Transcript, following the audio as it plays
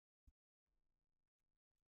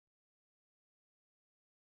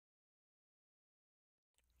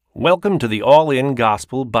Welcome to the All-In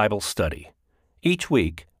Gospel Bible Study. Each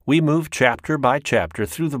week, we move chapter by chapter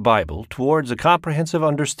through the Bible towards a comprehensive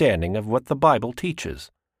understanding of what the Bible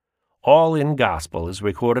teaches. All-In Gospel is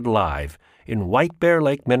recorded live in White Bear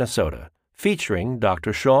Lake, Minnesota, featuring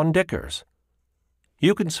Dr. Sean Dickers.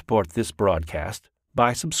 You can support this broadcast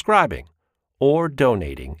by subscribing or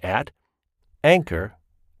donating at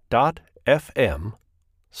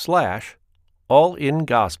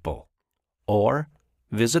anchor.fm/allingospel or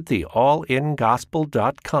visit the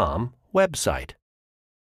allingospel.com website.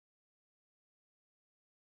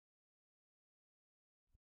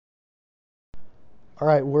 All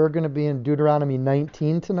right, we're going to be in Deuteronomy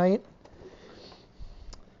 19 tonight.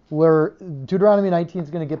 Deuteronomy 19 is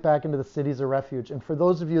going to get back into the cities of refuge. And for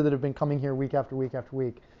those of you that have been coming here week after week after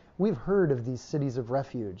week, we've heard of these cities of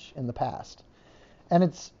refuge in the past.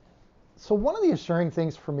 And so one of the assuring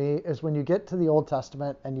things for me is when you get to the Old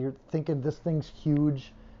Testament and you're thinking this thing's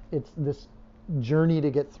huge, it's this journey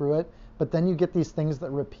to get through it, but then you get these things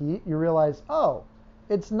that repeat, you realize, oh,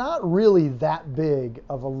 it's not really that big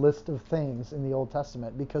of a list of things in the Old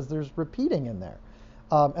Testament because there's repeating in there.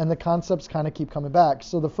 And the concepts kind of keep coming back.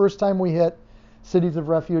 So the first time we hit cities of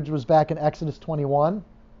refuge was back in Exodus 21.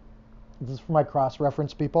 This is for my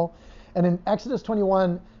cross-reference people. And in Exodus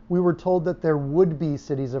 21, we were told that there would be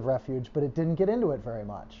cities of refuge, but it didn't get into it very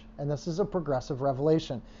much. And this is a progressive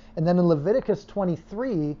revelation. And then in Leviticus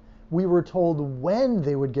 23, we were told when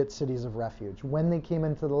they would get cities of refuge. When they came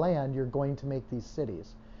into the land, you're going to make these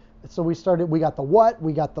cities. So we got the what,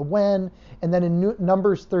 we got the when, and then in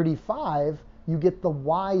Numbers 35, you get the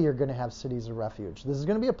why you're going to have cities of refuge. This is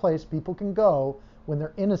going to be a place people can go when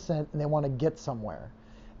they're innocent and they want to get somewhere.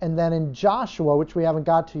 And then in Joshua, which we haven't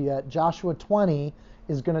got to yet, Joshua 20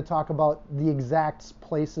 is going to talk about the exact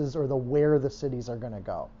places or the where the cities are going to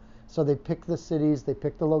go. So they pick the cities, they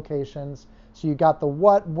pick the locations. So you got the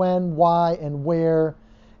what, when, why, and where.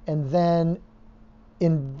 And then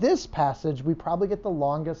in this passage, we probably get the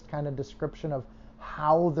longest kind of description of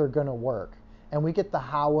how they're going to work. And we get the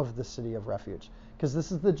how of the city of refuge. Because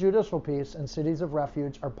this is the judicial piece, and cities of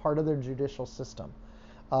refuge are part of their judicial system.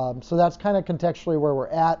 So that's kind of contextually where we're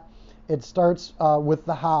at. It starts with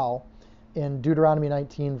the how in Deuteronomy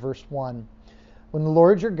 19, verse 1. When the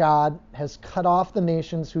Lord your God has cut off the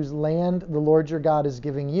nations whose land the Lord your God is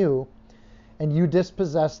giving you, and you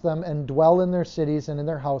dispossess them and dwell in their cities and in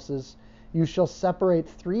their houses, you shall separate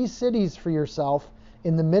 3 cities for yourself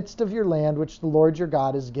in the midst of your land which the Lord your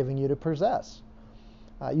God is giving you to possess.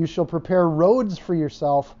 You shall prepare roads for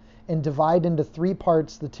yourself and divide into 3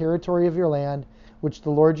 parts the territory of your land which the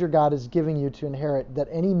Lord your God is giving you to inherit, that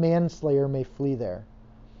any manslayer may flee there.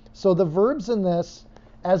 So the verbs in this,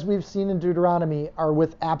 as we've seen in Deuteronomy, are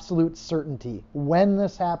with absolute certainty. When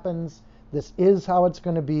this happens, this is how it's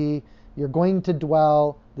going to be. You're going to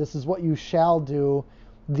dwell. This is what you shall do.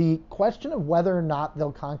 The question of whether or not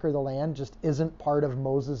they'll conquer the land just isn't part of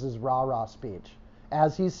Moses' rah-rah speech.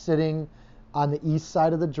 As he's sitting on the east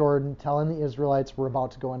side of the Jordan telling the Israelites we're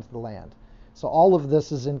about to go into the land. So all of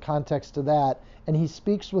this is in context to that. And he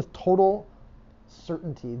speaks with total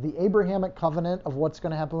certainty. The Abrahamic covenant of what's going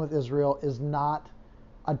to happen with Israel is not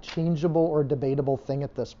a changeable or debatable thing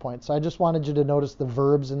at this point. So I just wanted you to notice the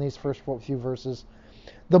verbs in these first few verses.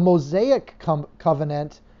 The Mosaic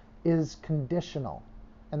covenant is conditional.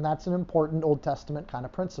 And that's an important Old Testament kind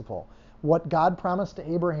of principle. What God promised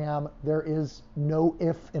to Abraham, there is no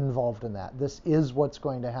if involved in that. This is what's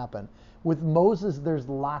going to happen. With Moses, there's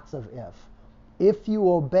lots of if. If you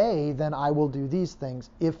obey, then I will do these things.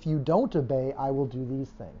 If you don't obey, I will do these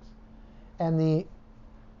things. And the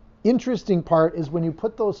interesting part is when you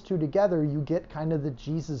put those two together, you get kind of the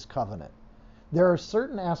Jesus covenant. There are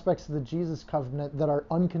certain aspects of the Jesus covenant that are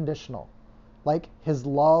unconditional, like his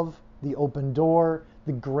love, the open door,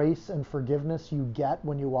 the grace and forgiveness you get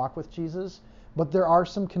when you walk with Jesus. But there are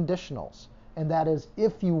some conditionals, and that is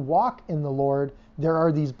if you walk in the Lord, there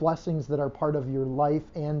are these blessings that are part of your life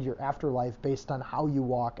and your afterlife based on how you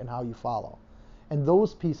walk and how you follow. And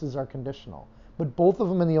those pieces are conditional. But both of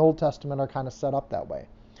them in the Old Testament are kind of set up that way.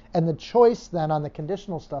 And the choice then on the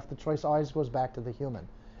conditional stuff, the choice always goes back to the human.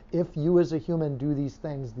 If you as a human do these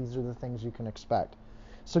things, these are the things you can expect.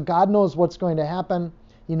 So God knows what's going to happen.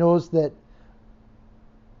 He knows that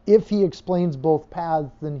if he explains both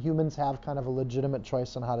paths, then humans have kind of a legitimate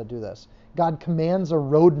choice on how to do this. God commands a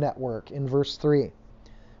road network in verse 3,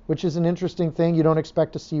 which is an interesting thing. You don't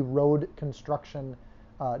expect to see road construction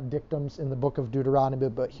dictums in the book of Deuteronomy,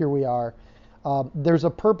 but here we are. There's a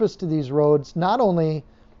purpose to these roads. Not only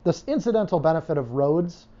this incidental benefit of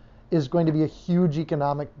roads is going to be a huge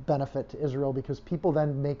economic benefit to Israel because people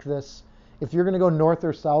then make this, if you're going to go north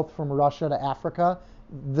or south from Russia to Africa,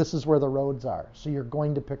 this is where the roads are. So you're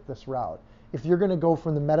going to pick this route. If you're going to go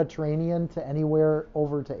from the Mediterranean to anywhere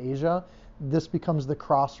over to Asia, this becomes the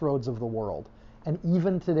crossroads of the world. And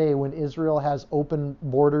even today, when Israel has open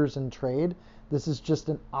borders and trade, this is just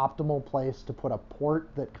an optimal place to put a port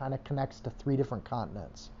that kind of connects to 3 different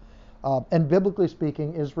continents. And biblically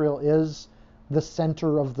speaking, Israel is the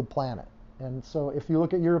center of the planet. And so if you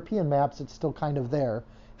look at European maps, it's still kind of there.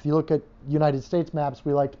 If you look at United States maps,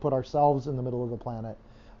 we like to put ourselves in the middle of the planet.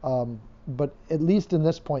 But at least in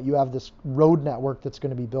this point, you have this road network that's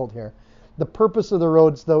going to be built here. The purpose of the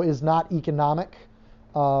roads, though, is not economic.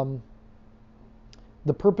 The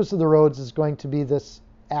purpose of the roads is going to be this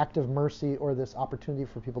act of mercy, or this opportunity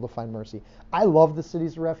for people to find mercy. I love the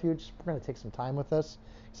cities of refuge. We're going to take some time with this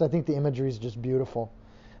because I think the imagery is just beautiful.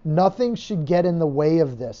 Nothing should get in the way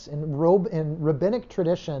of this. In rabbinic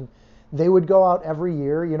tradition, they would go out every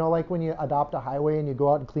year, like when you adopt a highway and you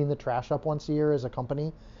go out and clean the trash up once a year as a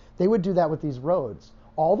company. They would do that with these roads.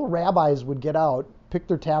 All the rabbis would get out, pick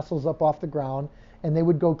their tassels up off the ground, and they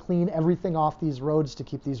would go clean everything off these roads to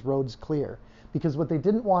keep these roads clear. Because what they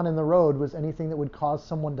didn't want in the road was anything that would cause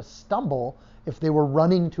someone to stumble if they were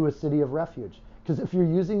running to a city of refuge. Because if you're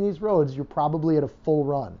using these roads, you're probably at a full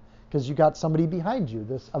run, because you got somebody behind you,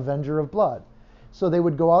 this avenger of blood. So they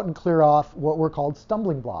would go out and clear off what were called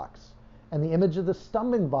stumbling blocks. And the image of the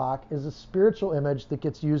stumbling block is a spiritual image that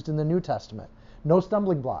gets used in the New Testament. No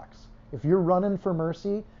stumbling blocks. If you're running for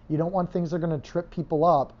mercy, you don't want things that are going to trip people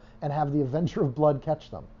up and have the avenger of blood catch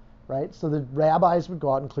them, right? So the rabbis would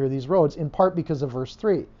go out and clear these roads, in part because of verse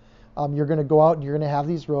 3. You're going to go out and you're going to have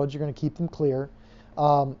these roads, you're going to keep them clear.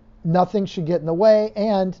 Nothing should get in the way,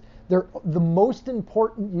 and the most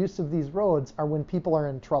important use of these roads are when people are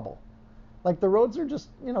in trouble. Like the roads are just,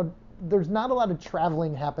 there's not a lot of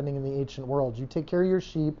traveling happening in the ancient world. You take care of your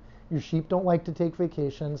sheep. Your sheep don't like to take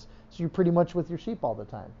vacations, so you're pretty much with your sheep all the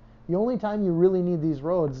time. The only time you really need these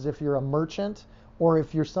roads is if you're a merchant or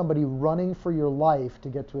if you're somebody running for your life to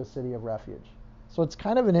get to a city of refuge. So it's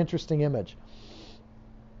kind of an interesting image.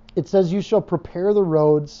 It says, you shall prepare the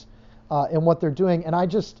roads and what they're doing. And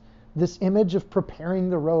this image of preparing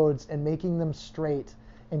the roads and making them straight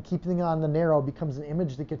and keeping them on the narrow becomes an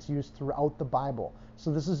image that gets used throughout the Bible.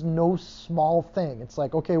 So this is no small thing. It's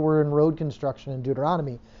like, okay, we're in road construction in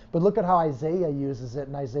Deuteronomy, but look at how Isaiah uses it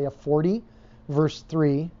in Isaiah 40, verse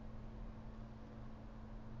 3.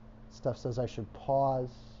 Stuff says I should pause,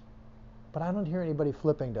 but I don't hear anybody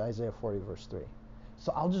flipping to Isaiah 40, verse 3.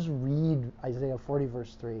 So I'll just read Isaiah 40,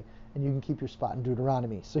 verse 3, and you can keep your spot in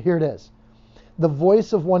Deuteronomy. So here it is. The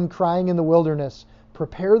voice of one crying in the wilderness,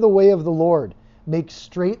 prepare the way of the Lord, make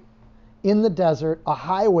straight in the desert a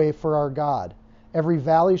highway for our God. Every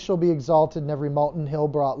valley shall be exalted and every mountain hill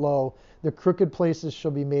brought low. The crooked places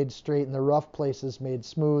shall be made straight and the rough places made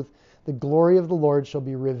smooth. The glory of the Lord shall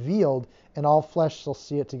be revealed, and all flesh shall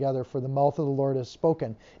see it together, for the mouth of the Lord has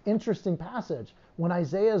spoken. Interesting passage. When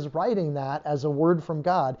Isaiah is writing that as a word from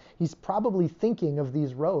God, he's probably thinking of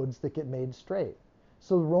these roads that get made straight.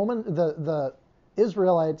 So the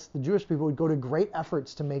Israelites, the Jewish people, would go to great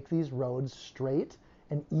efforts to make these roads straight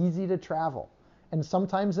and easy to travel. And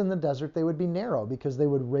sometimes in the desert they would be narrow because they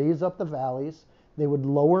would raise up the valleys, they would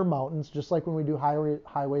lower mountains, just like when we do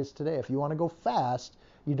highways today. If you want to go fast,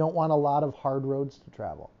 you don't want a lot of hard roads to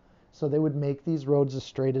travel. So they would make these roads as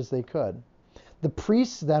straight as they could. The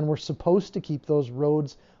priests then were supposed to keep those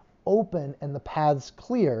roads open and the paths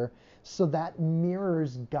clear, so that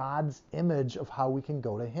mirrors God's image of how we can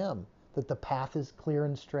go to him, that the path is clear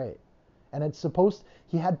and straight. And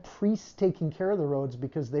he had priests taking care of the roads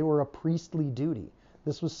because they were a priestly duty.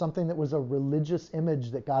 This was something that was a religious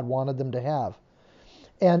image that God wanted them to have.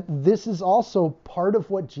 And this is also part of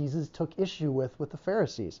what Jesus took issue with the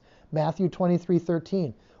Pharisees. Matthew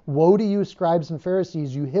 23:13. Woe to you, scribes and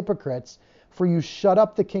Pharisees, you hypocrites, for you shut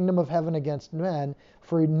up the kingdom of heaven against men,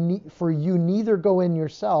 for you neither go in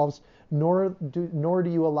yourselves, nor do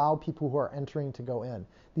you allow people who are entering to go in.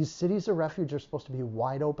 These cities of refuge are supposed to be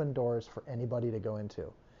wide open doors for anybody to go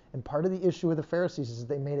into. And part of the issue with the Pharisees is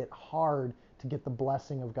they made it hard to get the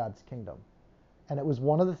blessing of God's kingdom. And it was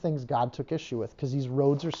one of the things God took issue with, because these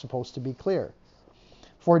roads are supposed to be clear.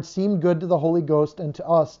 For it seemed good to the Holy Ghost and to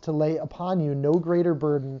us to lay upon you no greater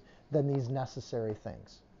burden than these necessary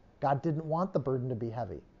things. God didn't want the burden to be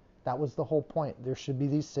heavy. That was the whole point. There should be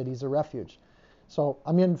these cities of refuge. So,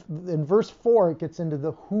 in verse 4, it gets into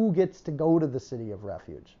the who gets to go to the city of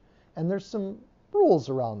refuge. And there's some rules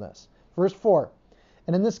around this. Verse 4,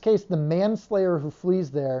 and in this case, the manslayer who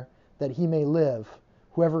flees there, that he may live,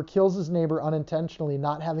 whoever kills his neighbor unintentionally,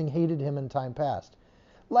 not having hated him in time past.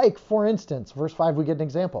 Like, for instance, verse 5, we get an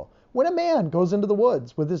example. When a man goes into the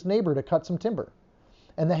woods with his neighbor to cut some timber,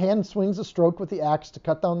 And the hand swings a stroke with the axe to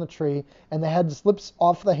cut down the tree, and the head slips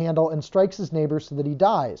off the handle and strikes his neighbor so that he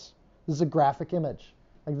dies. This is a graphic image.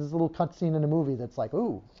 Like this little cutscene in a movie that's like,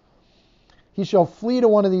 ooh. He shall flee to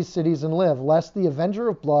one of these cities and live, lest the avenger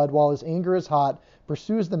of blood, while his anger is hot,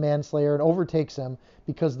 pursues the manslayer and overtakes him,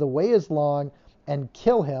 because the way is long, and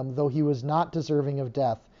kill him, though he was not deserving of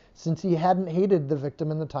death, since he hadn't hated the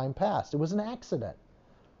victim in the time past. It was an accident.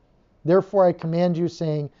 Therefore I command you,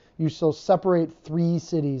 saying, you shall separate 3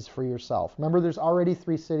 cities for yourself. Remember, there's already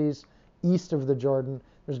 3 cities east of the Jordan.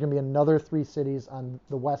 There's going to be another 3 cities on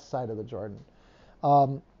the west side of the Jordan.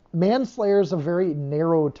 Manslayer is a very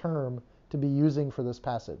narrow term to be using for this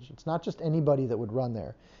passage. It's not just anybody that would run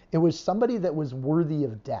there. It was somebody that was worthy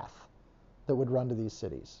of death that would run to these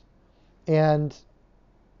cities. And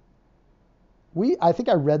I think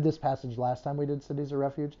I read this passage last time we did Cities of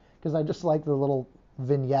Refuge, because I just like the little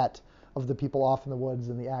vignette of the people off in the woods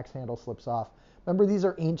and the axe handle slips off. Remember, these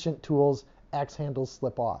are ancient tools. Axe handles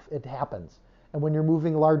slip off. It happens. And when you're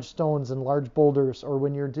moving large stones and large boulders, or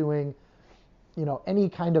when you're doing, any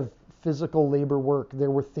kind of physical labor work,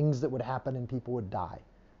 there were things that would happen and people would die.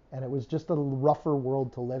 And it was just a rougher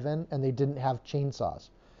world to live in, and they didn't have chainsaws.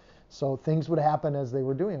 So things would happen as they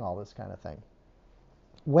were doing all this kind of thing.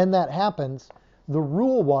 When that happens, the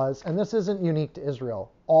rule was, and this isn't unique to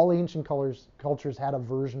Israel, all ancient cultures had a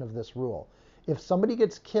version of this rule. If somebody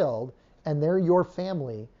gets killed and they're your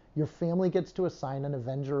family gets to assign an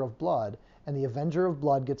avenger of blood, and the avenger of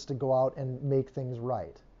blood gets to go out and make things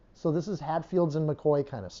right. So this is Hatfields and McCoy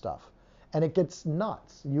kind of stuff. And it gets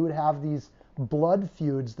nuts. You would have these blood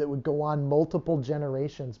feuds that would go on multiple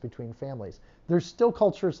generations between families. There's still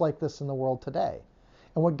cultures like this in the world today.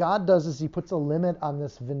 And what God does is he puts a limit on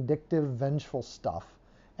this vindictive, vengeful stuff,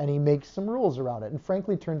 and he makes some rules around it, and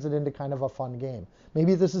frankly turns it into kind of a fun game.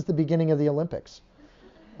 Maybe this is the beginning of the Olympics.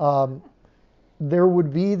 There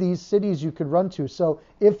would be these cities you could run to. So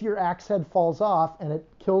if your axe head falls off and it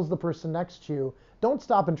kills the person next to you, don't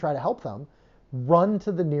stop and try to help them. Run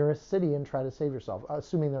to the nearest city and try to save yourself,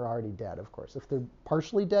 assuming they're already dead, of course. If they're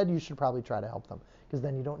partially dead, you should probably try to help them, because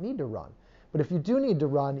then you don't need to run. But if you do need to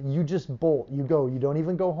run, you just bolt. You go. You don't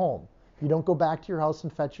even go home. You don't go back to your house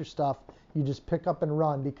and fetch your stuff. You just pick up and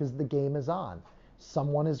run, because the game is on.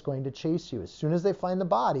 Someone is going to chase you. As soon as they find the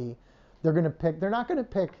body, they're not going to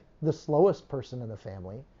pick the slowest person in the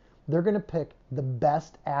family. They're going to pick the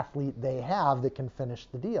best athlete they have that can finish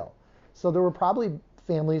the deal. So there were probably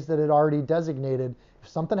families that had already designated, if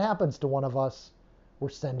something happens to one of us, we're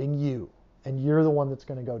sending you, and you're the one that's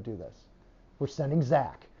going to go do this. We're sending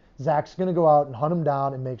Zach. Zach's going to go out and hunt him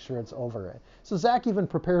down and make sure it's over. So Zach even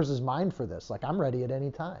prepares his mind for this. Like, I'm ready at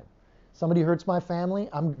any time. Somebody hurts my family,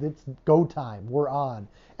 it's go time. We're on.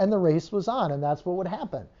 And the race was on, and that's what would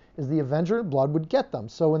happen, is the avenger of blood would get them.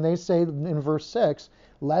 So when they say in verse 6,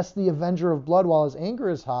 lest the avenger of blood, while his anger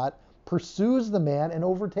is hot, pursues the man and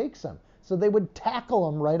overtakes him. So they would tackle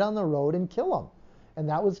him right on the road and kill him. And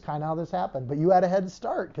that was kind of how this happened. But you had a head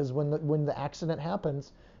start, because when the accident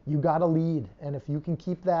happens, you got a lead. And if you can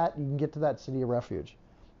keep that, you can get to that city of refuge.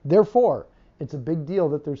 Therefore, it's a big deal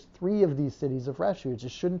that there's 3 of these cities of refuge.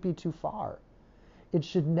 It shouldn't be too far. It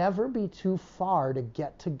should never be too far to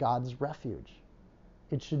get to God's refuge.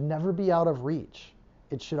 It should never be out of reach.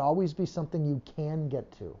 It should always be something you can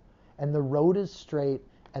get to. And the road is straight,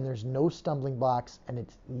 and there's no stumbling blocks, and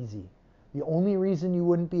it's easy. The only reason you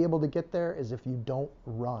wouldn't be able to get there is if you don't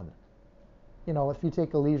run. If you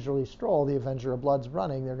take a leisurely stroll, the Avenger of Blood's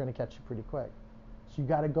running, they're going to catch you pretty quick. So you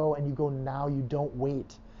got to go, and you go now. You don't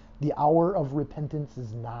wait. The hour of repentance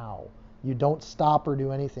is now. You don't stop or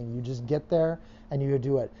do anything. You just get there and you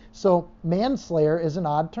do it. So manslayer is an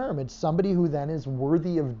odd term. It's somebody who then is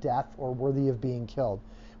worthy of death or worthy of being killed.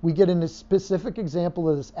 We get into a specific example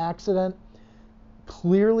of this accident.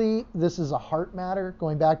 Clearly, this is a heart matter.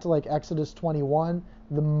 Going back to like Exodus 21,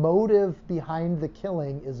 the motive behind the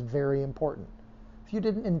killing is very important. If you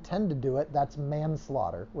didn't intend to do it, that's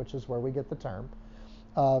manslaughter, which is where we get the term.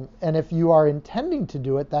 And if you are intending to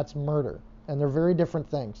do it, that's murder. And they're very different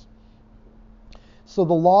things. So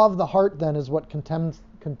the law of the heart then is what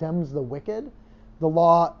condemns the wicked. The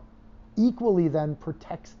law equally then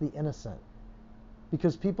protects the innocent,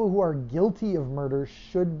 because people who are guilty of murder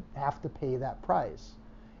should have to pay that price.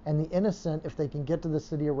 And the innocent, if they can get to the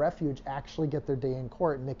city of refuge, actually get their day in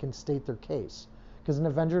court and they can state their case. Because an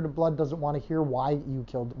avenger of blood doesn't want to hear why you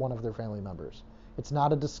killed one of their family members. It's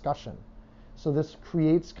not a discussion. So this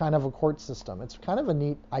creates kind of a court system. It's kind of a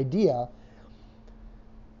neat idea.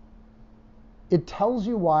 It tells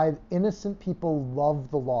you why innocent people love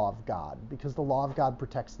the law of God, because the law of God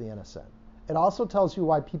protects the innocent. It also tells you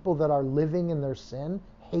why people that are living in their sin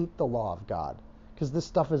hate the law of God, because this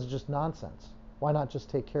stuff is just nonsense. Why not just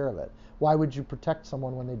take care of it? Why would you protect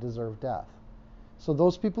someone when they deserve death? So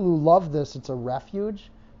those people who love this, it's a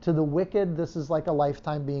refuge. To the wicked, this is like a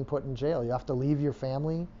lifetime being put in jail. You have to leave your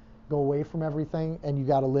family, go away from everything, and you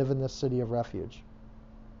got to live in this city of refuge.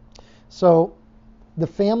 So the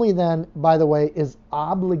family then, by the way, is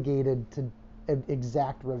obligated to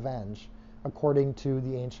exact revenge according to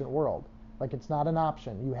the ancient world. Like, it's not an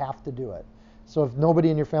option. You have to do it. So if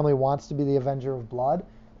nobody in your family wants to be the avenger of blood,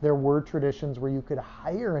 there were traditions where you could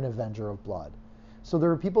hire an avenger of blood. So there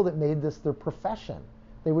were people that made this their profession.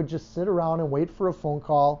 They would just sit around and wait for a phone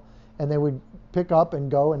call, and they would pick up and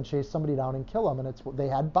go and chase somebody down and kill them. And they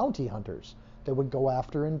had bounty hunters that would go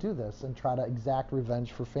after and do this and try to exact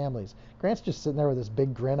revenge for families. Grant's just sitting there with this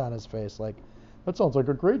big grin on his face like, that sounds like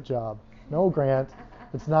a great job. No, Grant,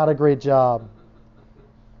 it's not a great job.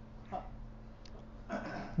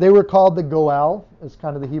 They were called the Goel, is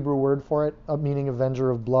kind of the Hebrew word for it, meaning avenger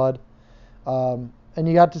of blood. And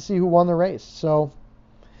you got to see who won the race. So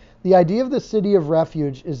the idea of the city of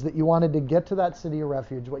refuge is that you wanted to get to that city of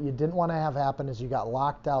refuge. What you didn't want to have happen is you got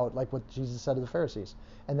locked out, like what Jesus said to the Pharisees,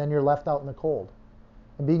 and then you're left out in the cold.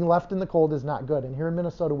 And being left in the cold is not good. And here in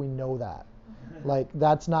Minnesota, we know that. Like,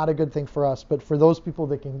 that's not a good thing for us. But for those people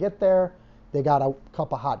that can get there, they got a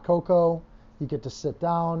cup of hot cocoa. You get to sit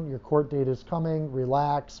down. Your court date is coming.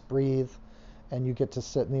 Relax, breathe, and you get to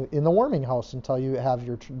sit in the warming house until you have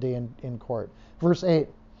your day in court. Verse 8.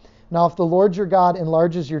 Now, if the Lord your God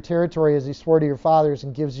enlarges your territory as he swore to your fathers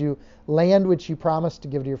and gives you land which he promised to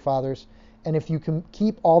give to your fathers, and if you can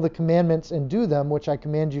keep all the commandments and do them, which I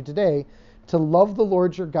command you today, to love the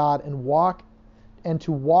Lord your God and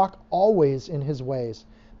to walk always in his ways.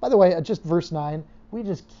 By the way, just verse 9, we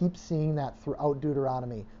just keep seeing that throughout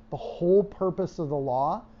Deuteronomy. The whole purpose of the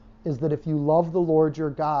law is that if you love the Lord your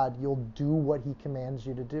God, you'll do what he commands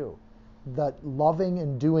you to do. That loving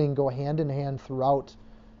and doing go hand in hand throughout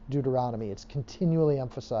Deuteronomy. It's continually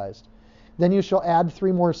emphasized. Then you shall add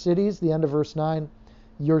 3 more cities, the end of verse 9,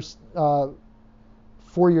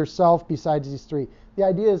 for yourself besides these 3. The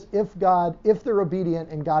idea is if they're obedient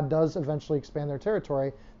and God does eventually expand their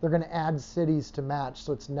territory, they're going to add cities to match,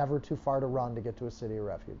 so it's never too far to run to get to a city of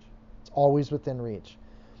refuge. It's always within reach.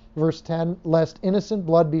 Verse 10, lest innocent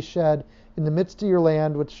blood be shed in the midst of your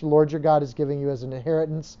land, which the Lord your God is giving you as an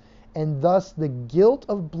inheritance, and thus the guilt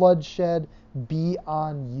of bloodshed be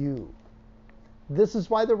on you. This is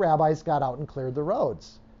why the rabbis got out and cleared the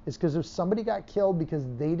roads. It's because if somebody got killed because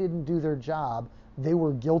they didn't do their job, they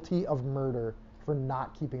were guilty of murder for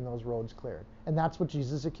not keeping those roads cleared. And that's what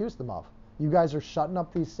Jesus accused them of. You guys are shutting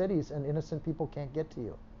up these cities and innocent people can't get to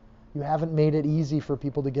you. You haven't made it easy for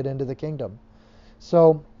people to get into the kingdom.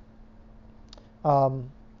 So,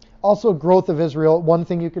 also growth of Israel. One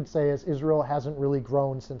thing you could say is Israel hasn't really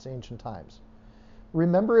grown since ancient times.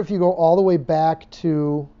 Remember, if you go all the way back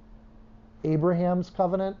to Abraham's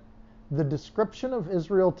covenant, the description of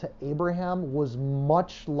Israel to Abraham was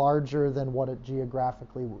much larger than what it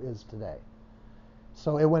geographically is today.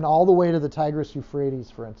 So it went all the way to the Tigris-Euphrates,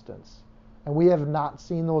 for instance. And we have not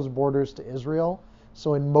seen those borders to Israel.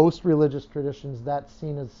 So in most religious traditions, that's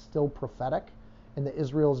seen as still prophetic, and that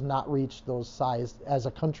Israel's not reached those size. As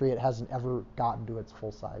a country, it hasn't ever gotten to its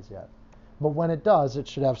full size yet. But when it does, it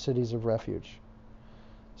should have cities of refuge.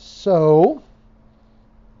 So,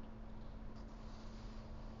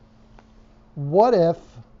 what if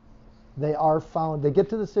they get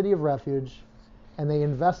to the city of refuge, and they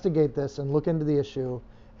investigate this and look into the issue,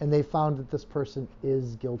 and they found that this person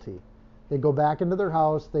is guilty. They go back into their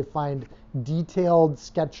house, they find detailed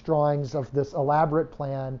sketch drawings of this elaborate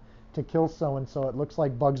plan to kill so-and-so. It looks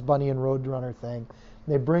like Bugs Bunny and Roadrunner thing.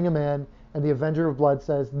 They bring him in, and the Avenger of Blood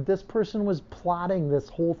says, this person was plotting this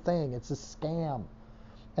whole thing. It's a scam.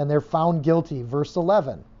 And they're found guilty. Verse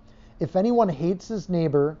 11, if anyone hates his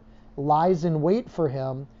neighbor, lies in wait for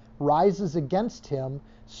him, rises against him,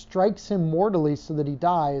 strikes him mortally so that he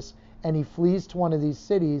dies, and he flees to one of these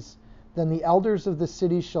cities, then the elders of the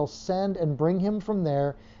city shall send and bring him from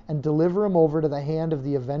there and deliver him over to the hand of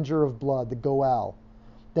the Avenger of Blood, the Goel,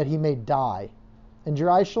 that he may die. And your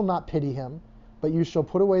eyes shall not pity him, but you shall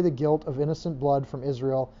put away the guilt of innocent blood from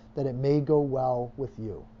Israel, that it may go well with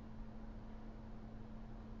you.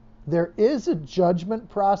 There is a judgment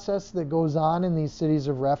process that goes on in these cities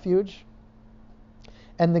of refuge.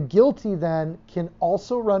 And the guilty then can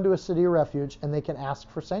also run to a city of refuge and they can ask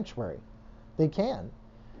for sanctuary. They can.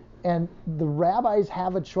 And the rabbis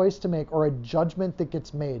have a choice to make or a judgment that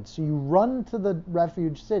gets made. So you run to the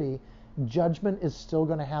refuge city, judgment is still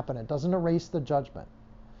going to happen. It doesn't erase the judgment.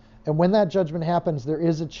 And when that judgment happens, there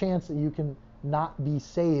is a chance that you can not be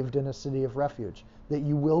saved in a city of refuge, that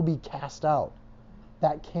you will be cast out.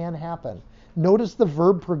 That can happen. Notice the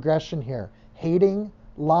verb progression here: hating,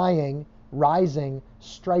 lying, rising,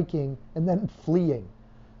 striking, and then fleeing.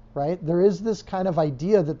 Right? There is this kind of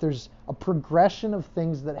idea that there's a progression of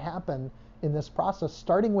things that happen in this process,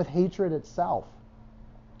 starting with hatred itself.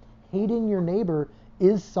 Hating your neighbor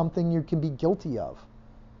is something you can be guilty of.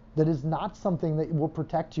 That is not something that will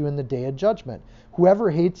protect you in the day of judgment. Whoever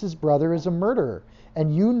hates his brother is a murderer,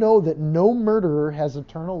 and you know that no murderer has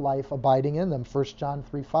eternal life abiding in them. 1 John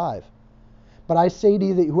 3:5. But I say to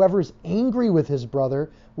you that whoever is angry with his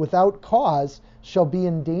brother without cause shall be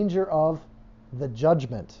in danger of the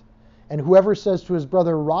judgment. And whoever says to his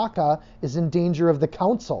brother Raka is in danger of the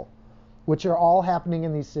council, which are all happening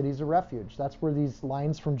in these cities of refuge. That's where these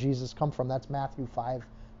lines from Jesus come from. That's Matthew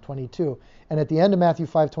 5:22. And at the end of Matthew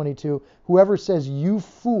 5:22, whoever says you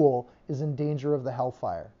fool is in danger of the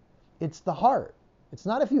hellfire. It's the heart. It's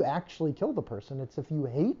not if you actually kill the person, it's if you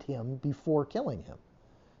hate him before killing him.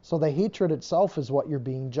 So the hatred itself is what you're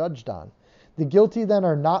being judged on. The guilty then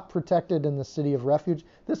are not protected in the city of refuge.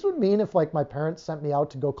 This would mean if like my parents sent me out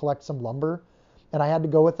to go collect some lumber and I had to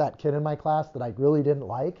go with that kid in my class that I really didn't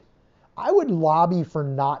like, I would lobby for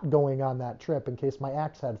not going on that trip in case my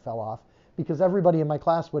axe head fell off, because everybody in my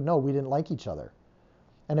class would know we didn't like each other.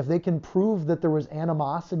 And if they can prove that there was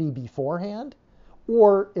animosity beforehand,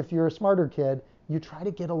 or if you're a smarter kid, you try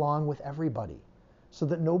to get along with everybody so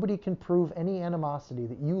that nobody can prove any animosity,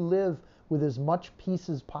 that you live with as much peace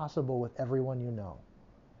as possible with everyone you know.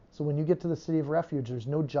 So when you get to the city of refuge, there's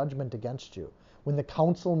no judgment against you. When the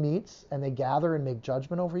council meets and they gather and make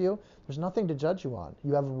judgment over you, there's nothing to judge you on.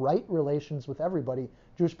 You have right relations with everybody.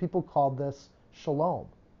 Jewish people called this shalom,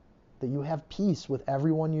 that you have peace with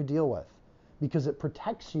everyone you deal with because it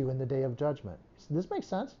protects you in the day of judgment. Does this make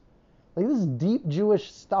sense? Like, this is deep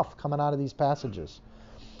Jewish stuff coming out of these passages.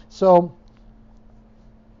 So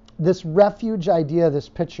this refuge idea, this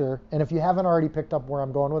picture, and if you haven't already picked up where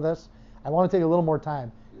I'm going with this, I want to take a little more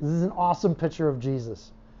time. This is an awesome picture of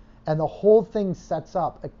Jesus. And the whole thing sets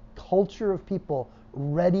up a culture of people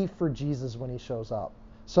ready for Jesus when he shows up.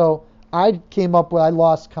 So I came up with, I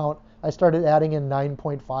lost count. I started adding in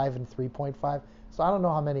 9.5 and 3.5. So I don't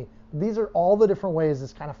know how many. These are all the different ways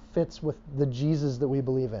this kind of fits with the Jesus that we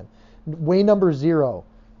believe in. Way number 0.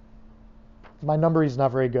 My number is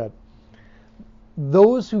not very good.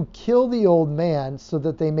 Those who kill the old man so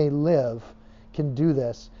that they may live can do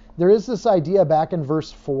this. There is this idea back in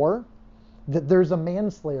verse 4 that there's a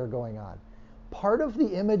manslayer going on. Part of the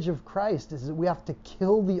image of Christ is that we have to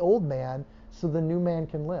kill the old man so the new man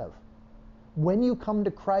can live. When you come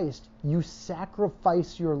to Christ, you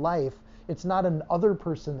sacrifice your life. It's not an other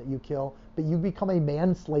person that you kill, but you become a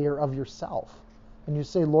manslayer of yourself. And you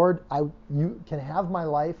say, Lord, you can have my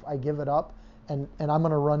life, I give it up, and I'm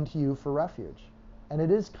going to run to you for refuge. And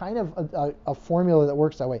it is kind of a formula that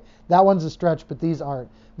works that way. That one's a stretch, but these aren't.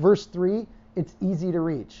 Verse 3, it's easy to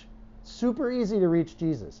reach. Super easy to reach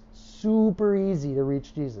Jesus. Super easy to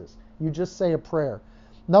reach Jesus. You just say a prayer.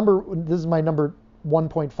 This is my number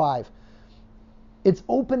 1.5. It's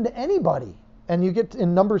open to anybody. And you get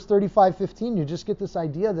in Numbers 35:15, you just get this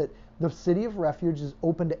idea that the city of refuge is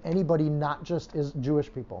open to anybody, not just as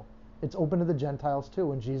Jewish people. It's open to the Gentiles too.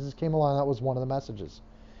 When Jesus came along, that was one of the messages.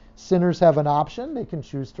 Sinners have an option. They can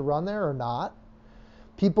choose to run there or not.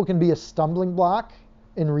 People can be a stumbling block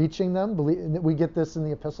in reaching them. We get this in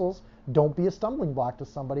the epistles. Don't be a stumbling block to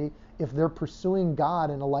somebody. If they're pursuing God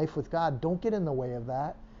and a life with God, don't get in the way of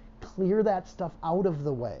that. Clear that stuff out of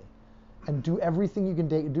the way. And do everything you can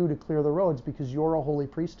do to clear the roads, because you're a holy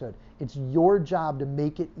priesthood. It's your job to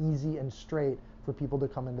make it easy and straight for people to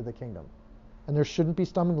come into the kingdom. And there shouldn't be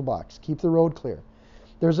stumbling blocks. Keep the road clear.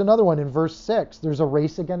 There's another one in verse 6. There's a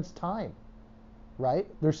race against time, right?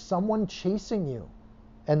 There's someone chasing you.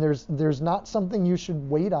 And there's not something you should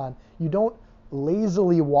wait on. You don't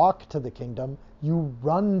lazily walk to the kingdom. You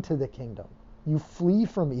run to the kingdom. You flee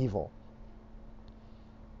from evil.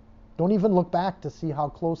 Don't even look back to see how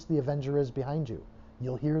close the avenger is behind you.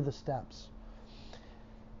 You'll hear the steps.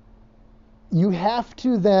 You have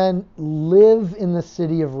to then live in the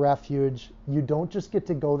city of refuge. You don't just get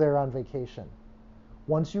to go there on vacation.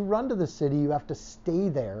 Once you run to the city, you have to stay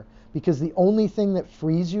there, because the only thing that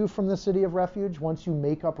frees you from the city of refuge, once you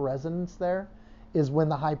make up residence there, is when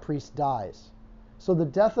the high priest dies. So the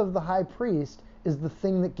death of the high priest is the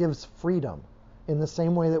thing that gives freedom, in the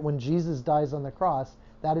same way that when Jesus dies on the cross,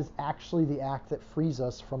 that is actually the act that frees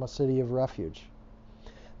us from a city of refuge.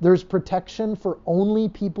 There's protection for only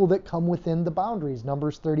people that come within the boundaries.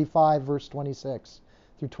 Numbers 35, verse 26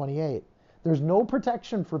 through 28. There's no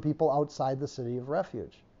protection for people outside the city of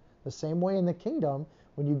refuge. The same way in the kingdom,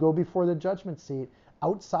 when you go before the judgment seat,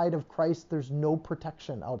 Outside of Christ, there's no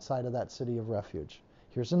protection outside of that city of refuge.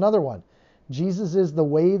 Here's another one. Jesus is the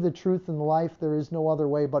way, the truth, and the life. There is no other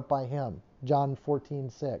way but by him. John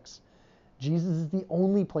 14:6. Jesus is the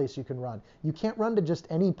only place you can run. You can't run to just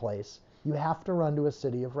any place. You have to run to a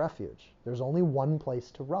city of refuge. There's only one place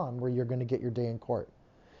to run where you're going to get your day in court.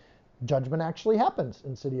 Judgment actually happens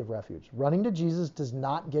in city of refuge. Running to Jesus does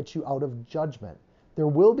not get you out of judgment. There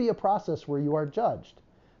will be a process where you are judged.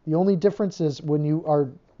 The only difference is when you are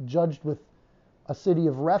judged with a city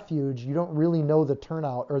of refuge, you don't really know the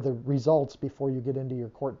turnout or the results before you get into your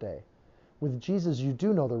court day. With Jesus, you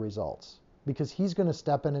do know the results because he's going to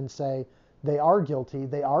step in and say, they are guilty,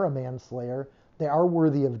 they are a manslayer, they are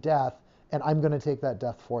worthy of death, and I'm going to take that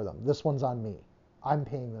death for them. This one's on me. I'm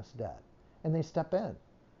paying this debt. And they step in.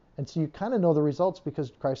 And so you kind of know the results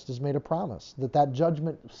because Christ has made a promise that that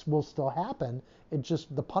judgment will still happen. It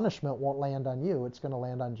just, the punishment won't land on you. It's going to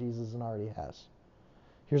land on Jesus and already has.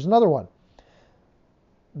 Here's another one.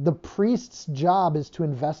 The priest's job is to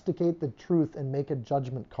investigate the truth and make a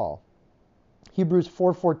judgment call. Hebrews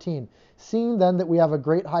 4:14. Seeing then that we have a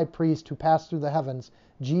great high priest who passed through the heavens,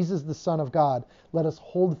 Jesus the Son of God, let us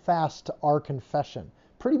hold fast to our confession.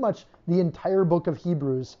 Pretty much the entire book of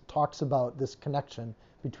Hebrews talks about this connection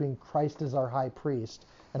between Christ as our high priest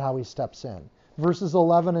and how he steps in. Verses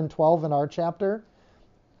 11 and 12 in our chapter,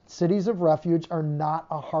 cities of refuge are not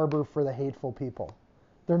a harbor for the hateful people.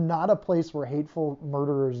 They're not a place where hateful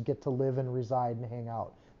murderers get to live and reside and hang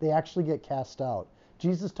out. They actually get cast out.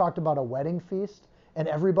 Jesus talked about a wedding feast, and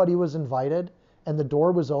everybody was invited, and the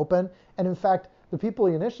door was open. And in fact, the people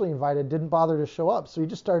he initially invited didn't bother to show up, so he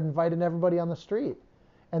just started inviting everybody on the street.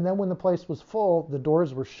 And then when the place was full, the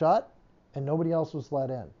doors were shut, and nobody else was let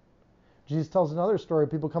in. Jesus tells another story.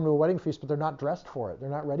 People come to a wedding feast, but they're not dressed for it. They're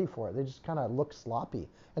not ready for it. They just kind of look sloppy,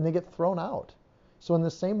 and they get thrown out. So in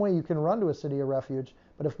the same way, you can run to a city of refuge,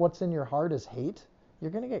 but if what's in your heart is hate,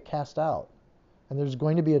 you're going to get cast out, and there's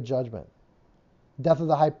going to be a judgment. Death of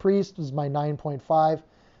the high priest is my 9.5.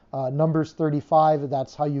 Numbers 35,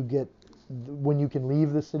 that's how you get, when you can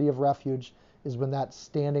leave the city of refuge, is when that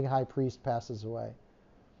standing high priest passes away.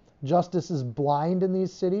 Justice is blind in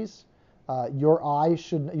these cities.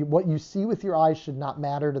 What you see with your eyes should not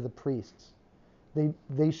matter to the priests.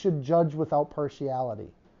 They should judge without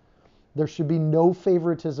partiality. There should be no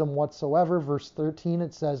favoritism whatsoever. Verse 13,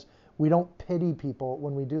 it says, we don't pity people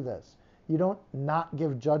when we do this. You don't not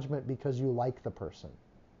give judgment because you like the person.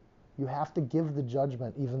 You have to give the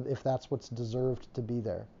judgment even if that's what's deserved to be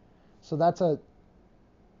there. So that's a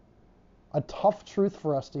tough truth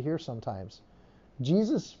for us to hear sometimes.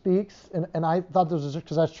 Jesus speaks, and I thought this was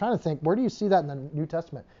because I was trying to think, where do you see that in the New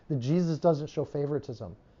Testament? That Jesus doesn't show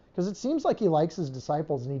favoritism. Because it seems like he likes his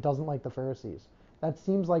disciples and he doesn't like the Pharisees. That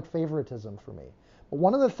seems like favoritism for me. But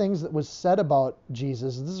one of the things that was said about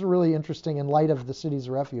Jesus, this is really interesting in light of the cities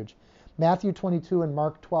of refuge. Matthew 22 and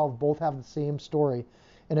Mark 12 both have the same story.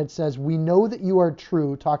 And it says, we know that you are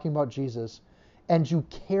true, talking about Jesus, and you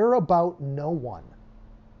care about no one.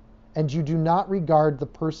 And you do not regard the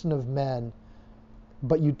person of men,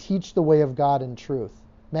 but you teach the way of God in truth.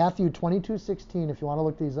 Matthew 22:16, if you want to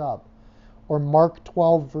look these up, or Mark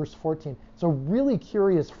 12, verse 14. It's a really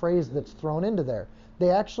curious phrase that's thrown into there. They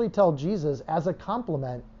actually tell Jesus, as a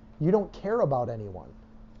compliment, you don't care about anyone.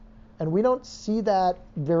 And we don't see that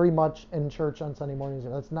very much in church on Sunday mornings.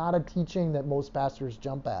 That's not a teaching that most pastors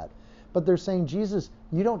jump at. But they're saying, Jesus,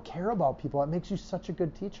 you don't care about people. It makes you such a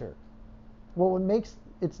good teacher. Well,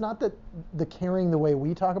 it's not that the caring the way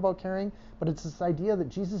we talk about caring, but it's this idea that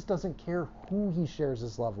Jesus doesn't care who he shares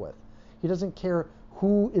his love with. He doesn't care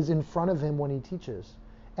who is in front of him when he teaches.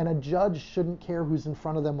 And a judge shouldn't care who's in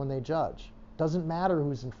front of them when they judge. Doesn't matter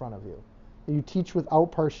who's in front of you. You teach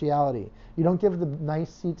without partiality. You don't give the nice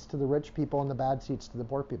seats to the rich people and the bad seats to the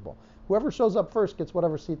poor people. Whoever shows up first gets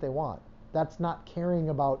whatever seat they want. That's not caring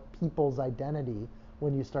about people's identity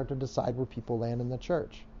when you start to decide where people land in the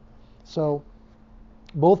church. So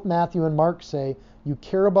both Matthew and Mark say, you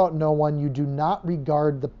care about no one, you do not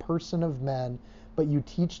regard the person of men, but you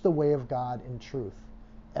teach the way of God in truth.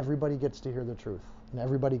 Everybody gets to hear the truth, and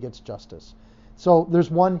everybody gets justice. So there's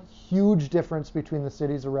one huge difference between the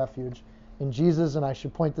cities of refuge in Jesus, and I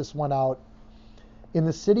should point this one out. In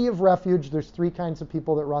the city of refuge, there's three kinds of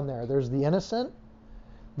people that run there. There's the innocent,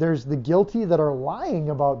 there's the guilty that are lying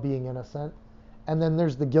about being innocent, and then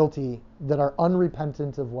there's the guilty that are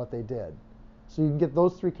unrepentant of what they did. So you can get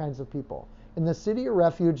those three kinds of people. In the city of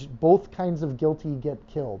refuge, both kinds of guilty get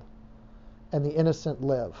killed, and the innocent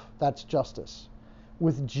live. That's justice.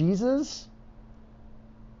 With Jesus,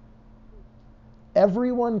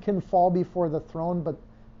 everyone can fall before the throne, but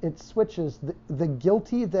it switches. The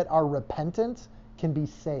guilty that are repentant can be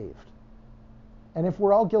saved. And if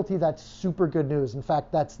we're all guilty, that's super good news. In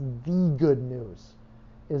fact, that's the good news,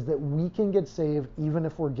 is that we can get saved even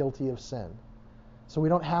if we're guilty of sin. So we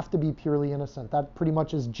don't have to be purely innocent. That pretty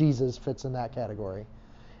much is Jesus fits in that category.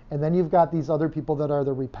 And then you've got these other people that are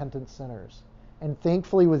the repentant sinners. And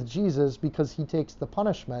thankfully with Jesus, because he takes the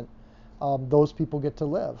punishment, those people get to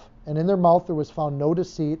live. And in their mouth there was found no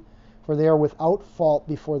deceit, for they are without fault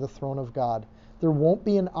before the throne of God. There won't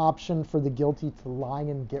be an option for the guilty to lie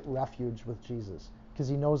and get refuge with Jesus, because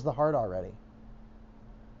he knows the heart already.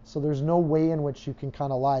 So there's no way in which you can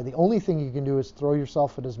kind of lie. The only thing you can do is throw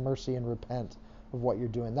yourself at his mercy and repent of what you're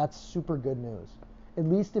doing. That's super good news. At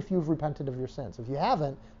least if you've repented of your sins. If you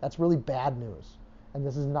haven't, that's really bad news. And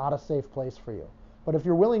this is not a safe place for you. But if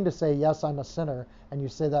you're willing to say, yes, I'm a sinner, and you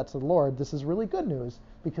say that to the Lord, this is really good news,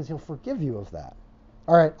 because he'll forgive you of that.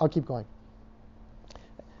 All right, I'll keep going.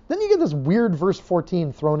 Then you get this weird verse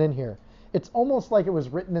 14 thrown in here. It's almost like it was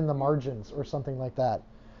written in the margins or something like that.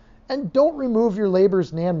 And don't remove your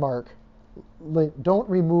neighbor's landmark. Don't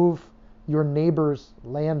remove your neighbor's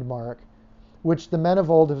landmark, which the men of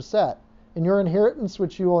old have set. In your inheritance,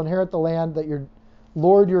 which you will inherit the land that your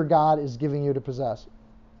Lord your God is giving you to possess.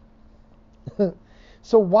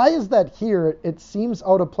 So why is that here? It seems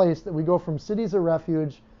out of place that we go from cities of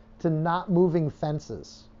refuge to not moving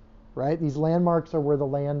fences, right? These landmarks are where the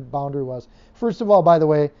land boundary was. First of all, by the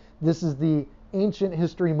way, this is the ancient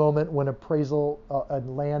history moment when appraisal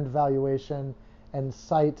and land valuation and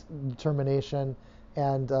site determination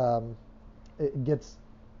and it gets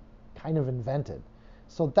kind of invented.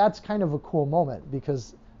 So that's kind of a cool moment,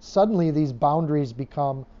 because suddenly these boundaries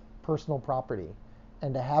become personal property.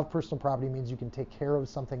 And to have personal property means you can take care of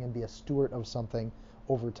something and be a steward of something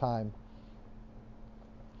over time.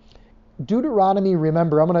 Deuteronomy,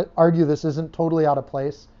 remember, I'm going to argue this isn't totally out of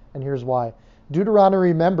place, and here's why. Deuteronomy,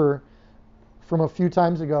 remember, from a few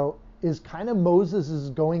times ago, is kind of Moses is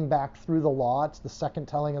going back through the law. It's the second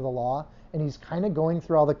telling of the law, and he's kind of going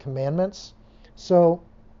through all the commandments. So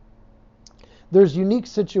there's unique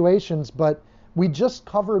situations, but we just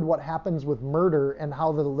covered what happens with murder and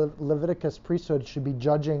how the Leviticus priesthood should be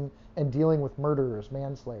judging and dealing with murderers,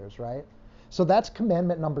 manslayers, right? So that's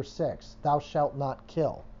commandment number 6, thou shalt not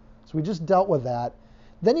kill. So we just dealt with that.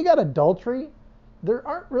 Then you got adultery. There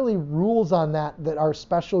aren't really rules on that are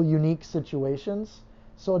special, unique situations.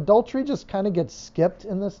 So adultery just kind of gets skipped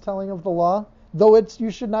in this telling of the law. Though you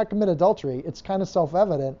should not commit adultery. It's kind of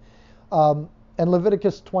self-evident. And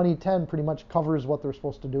Leviticus 20:10 pretty much covers what they're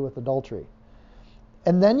supposed to do with adultery.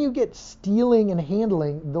 And then you get stealing and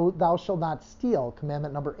handling, thou shalt not steal,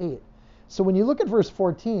 commandment number 8. So when you look at verse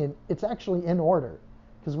 14, it's actually in order,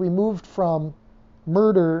 because we moved from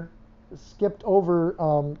murder, skipped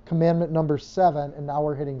over commandment number 7, and now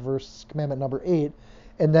we're hitting commandment number 8.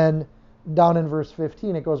 And then down in verse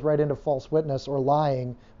 15, it goes right into false witness or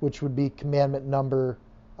lying, which would be commandment number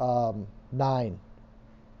 9.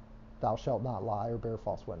 Thou shalt not lie or bear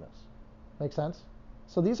false witness. Make sense?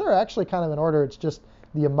 So these are actually kind of in order. It's just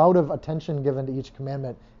the amount of attention given to each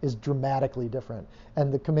commandment is dramatically different.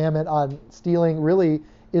 And the commandment on stealing really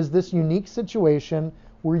is this unique situation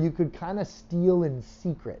where you could kind of steal in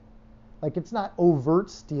secret. Like, it's not overt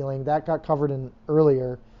stealing. That got covered in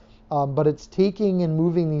earlier. But it's taking and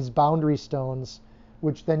moving these boundary stones,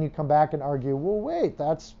 which then you come back and argue, well, wait,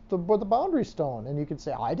 that's the boundary stone. And you can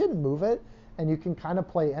say, I didn't move it. And you can kind of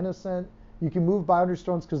play innocent. You can move boundary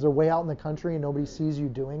stones because they're way out in the country and nobody sees you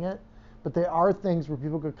doing it. But there are things where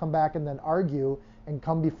people could come back and then argue and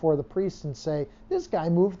come before the priest and say, this guy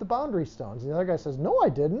moved the boundary stones. And the other guy says, no, I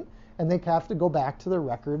didn't. And they have to go back to their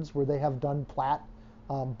records where they have done lot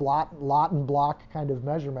and block kind of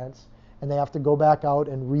measurements. And they have to go back out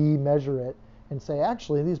and re-measure it and say,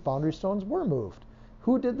 actually, these boundary stones were moved.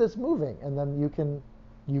 Who did this moving? And then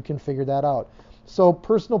you can figure that out. So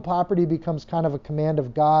personal property becomes kind of a command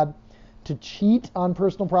of God. To cheat on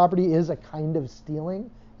personal property is a kind of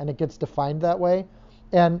stealing, and it gets defined that way.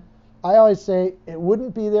 And I always say it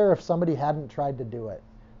wouldn't be there if somebody hadn't tried to do it.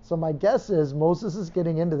 So my guess is Moses is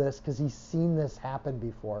getting into this because he's seen this happen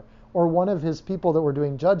before. Or one of his people that were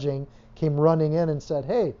doing judging came running in and said,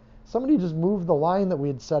 hey, somebody just moved the line that we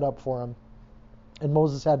had set up for him. And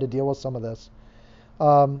Moses had to deal with some of this.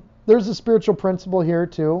 There's a spiritual principle here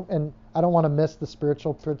too, and I don't want to miss the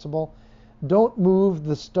spiritual principle. Don't move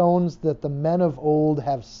the stones that the men of old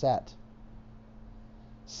have set.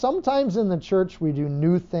 Sometimes in the church we do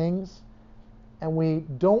new things and we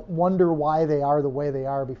don't wonder why they are the way they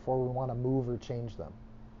are before we want to move or change them.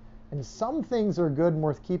 And some things are good and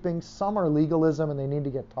worth keeping. Some are legalism and they need to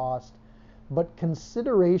get tossed. But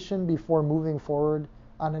consideration before moving forward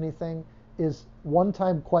on anything is one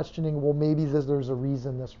time questioning, well, maybe there's a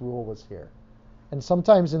reason this rule was here. And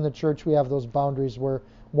sometimes in the church we have those boundaries where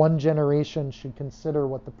one generation should consider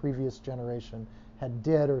what the previous generation had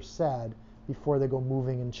did or said before they go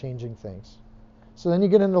moving and changing things. So then you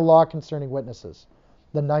get into law concerning witnesses.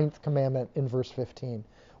 The 9th commandment in verse 15.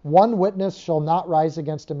 One witness shall not rise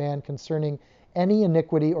against a man concerning any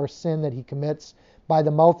iniquity or sin that he commits. By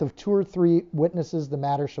the mouth of 2 or 3 witnesses the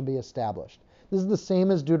matter shall be established. This is the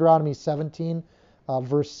same as Deuteronomy 17,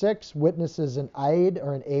 verse 6. Witness is an aid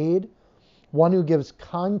or an aid. One who gives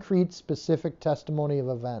concrete, specific testimony of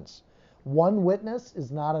events. One witness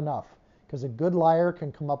is not enough, because a good liar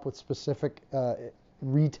can come up with specific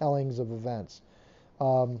retellings of events.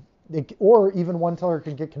 Or even one teller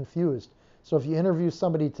can get confused. So if you interview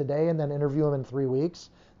somebody today and then interview them in 3 weeks,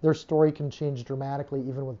 their story can change dramatically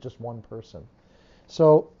even with just one person.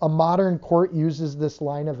 So a modern court uses this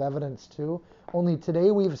line of evidence too. Only today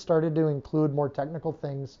we've started to include more technical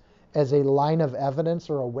things as a line of evidence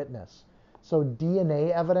or a witness. So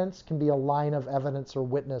DNA evidence can be a line of evidence or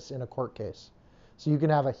witness in a court case. So you can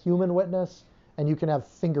have a human witness and you can have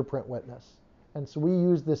fingerprint witness. And so we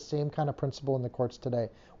use this same kind of principle in the courts today.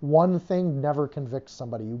 One thing never convicts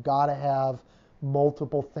somebody. You got to have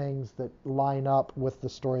multiple things that line up with the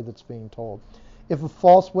story that's being told. If a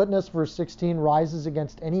false witness, verse 16, rises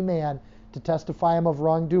against any man to testify him of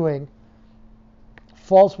wrongdoing,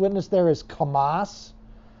 false witness there is kamas.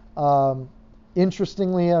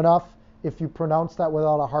 Interestingly enough, if you pronounce that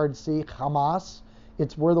without a hard C, Hamas,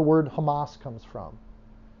 it's where the word Hamas comes from.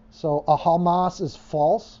 So a Hamas is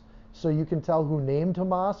false. So you can tell who named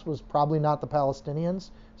Hamas was probably not the Palestinians.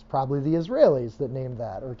 It's probably the Israelis that named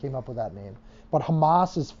that or came up with that name. But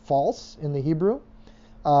Hamas is false in the Hebrew.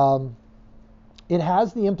 It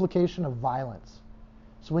has the implication of violence.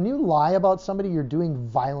 So when you lie about somebody, you're doing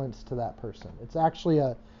violence to that person. It's actually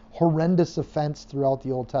a horrendous offense throughout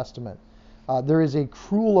the Old Testament. There is a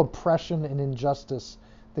cruel oppression and injustice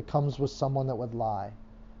that comes with someone that would lie.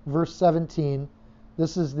 Verse 17,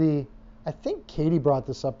 this is I think Katie brought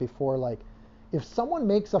this up before, like, if someone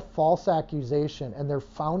makes a false accusation and they're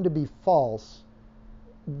found to be false,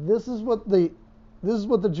 this is what the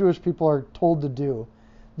Jewish people are told to do.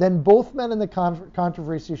 Then both men in the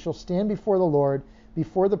controversy shall stand before the Lord,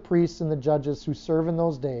 before the priests and the judges who serve in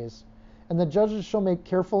those days, and the judges shall make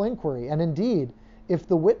careful inquiry. And indeed, if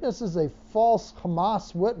the witness is a false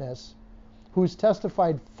Hamas witness who's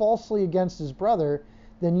testified falsely against his brother,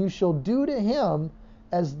 then you shall do to him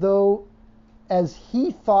as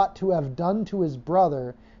he thought to have done to his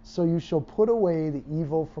brother, so you shall put away the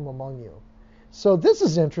evil from among you. So this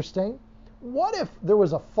is interesting. What if there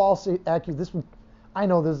was a false accusation? I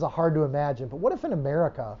know this is hard to imagine, but what if in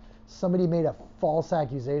America somebody made a false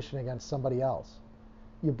accusation against somebody else?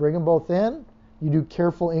 You bring them both in, you do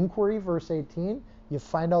careful inquiry, verse 18, you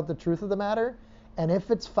find out the truth of the matter, and if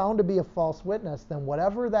it's found to be a false witness, then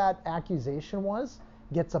whatever that accusation was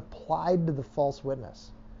gets applied to the false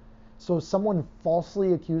witness. So if someone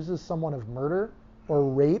falsely accuses someone of murder or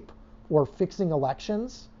rape or fixing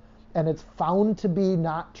elections, and it's found to be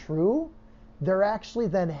not true, they're actually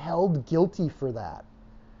then held guilty for that.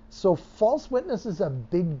 So false witness is a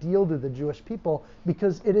big deal to the Jewish people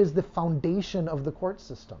because it is the foundation of the court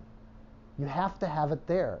system. You have to have it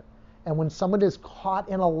there. And when someone is caught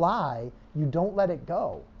in a lie, you don't let it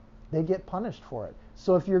go. They get punished for it.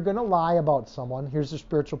 So if you're going to lie about someone, here's a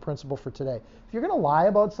spiritual principle for today. If you're going to lie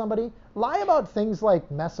about somebody, lie about things like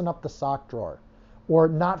messing up the sock drawer or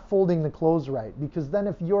not folding the clothes right. Because then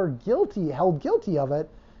if you're held guilty of it,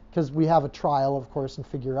 because we have a trial, of course, and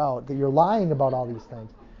figure out that you're lying about all these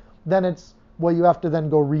things, then you have to then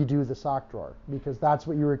go redo the sock drawer because that's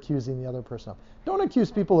what you're accusing the other person of. Don't accuse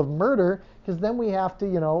people of murder because then we have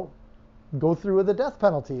to, go through with the death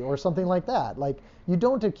penalty or something like that. Like, you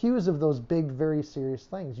don't accuse of those big, very serious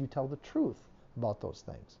things. You tell the truth about those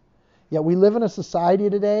things. Yet we live in a society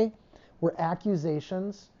today where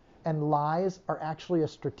accusations and lies are actually a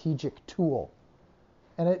strategic tool.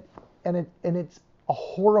 And it's a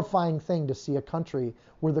horrifying thing to see a country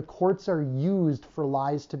where the courts are used for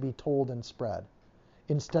lies to be told and spread,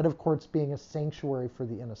 instead of courts being a sanctuary for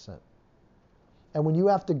the innocent. And when you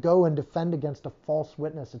have to go and defend against a false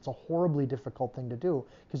witness, it's a horribly difficult thing to do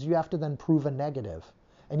because you have to then prove a negative.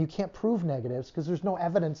 And you can't prove negatives because there's no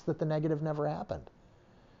evidence that the negative never happened.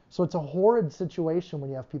 So it's a horrid situation when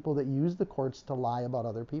you have people that use the courts to lie about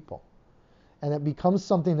other people. And it becomes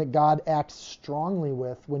something that God acts strongly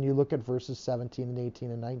with when you look at verses 17 and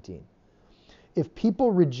 18 and 19. If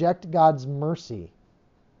people reject God's mercy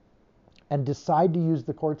and decide to use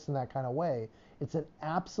the courts in that kind of way, it's an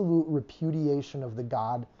absolute repudiation of the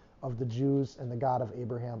God of the Jews and the God of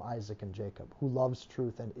Abraham, Isaac, and Jacob, who loves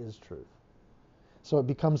truth and is truth. So it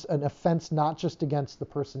becomes an offense not just against the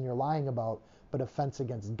person you're lying about, but offense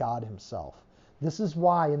against God himself. This is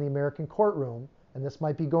why in the American courtroom, and this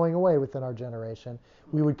might be going away within our generation,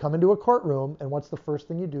 we would come into a courtroom, and what's the first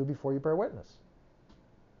thing you do before you bear witness?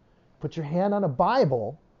 Put your hand on a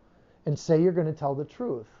Bible and say you're going to tell the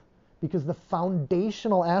truth. Because the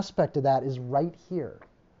foundational aspect of that is right here.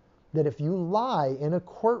 That if you lie in a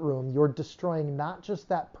courtroom, you're destroying not just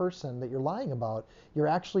that person that you're lying about, you're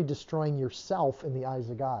actually destroying yourself in the eyes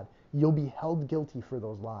of God. You'll be held guilty for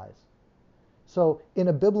those lies. So in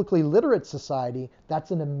a biblically literate society,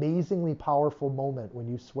 that's an amazingly powerful moment when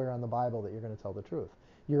you swear on the Bible that you're going to tell the truth.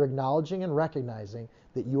 You're acknowledging and recognizing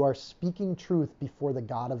that you are speaking truth before the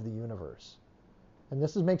God of the universe. And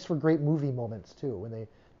this makes for great movie moments too, when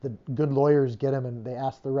the good lawyers get them and they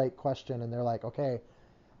ask the right question and they're like, okay,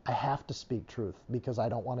 I have to speak truth because I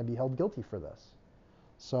don't want to be held guilty for this.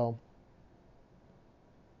 So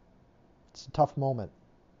it's a tough moment.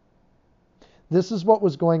 This is what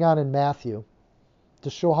was going on in Matthew to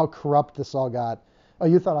show how corrupt this all got. Oh,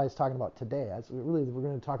 you thought I was talking about today. We're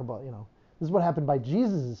going to talk about, this is what happened by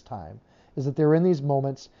Jesus' time, is that they were in these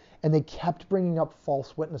moments and they kept bringing up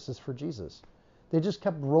false witnesses for Jesus. They just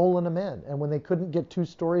kept rolling them in. And when they couldn't get two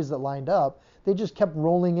stories that lined up, they just kept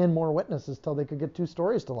rolling in more witnesses till they could get two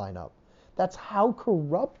stories to line up. That's how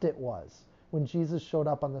corrupt it was when Jesus showed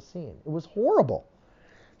up on the scene. It was horrible.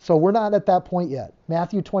 So we're not at that point yet.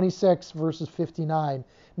 Matthew 26, verses 59.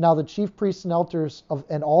 Now the chief priests and elders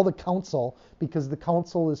and all the council, because the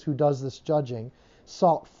council is who does this judging,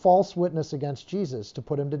 sought false witness against Jesus to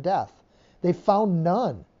put him to death. They found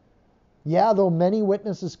none. Yeah, though many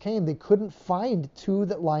witnesses came, they couldn't find two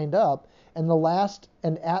that lined up, and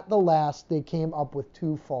at the last they came up with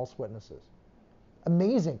two false witnesses.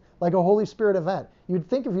 Amazing, like a Holy Spirit event. You'd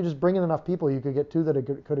think if you just bring in enough people, you could get two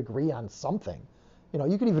that could agree on something.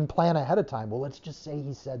 You could even plan ahead of time. Well, let's just say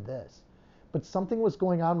he said this. But something was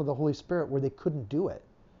going on with the Holy Spirit where they couldn't do it.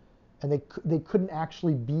 And they couldn't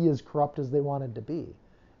actually be as corrupt as they wanted to be.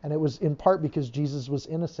 And it was in part because Jesus was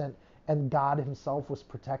innocent and God himself was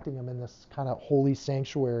protecting him in this kind of holy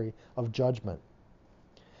sanctuary of judgment.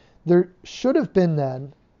 There should have been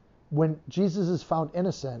then, when Jesus is found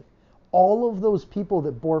innocent, all of those people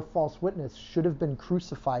that bore false witness should have been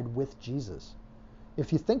crucified with Jesus.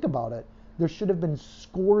 If you think about it, there should have been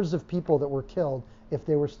scores of people that were killed if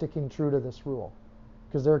they were sticking true to this rule.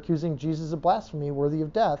 Because they're accusing Jesus of blasphemy, worthy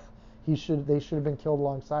of death. They should have been killed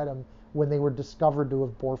alongside him when they were discovered to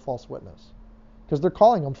have bore false witness. Because they're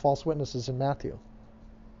calling them false witnesses in Matthew.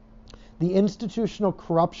 The institutional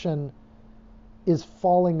corruption is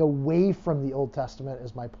falling away from the Old Testament,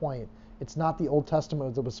 is my point. It's not the Old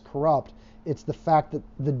Testament that was corrupt. It's the fact that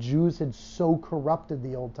the Jews had so corrupted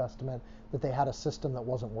the Old Testament that they had a system that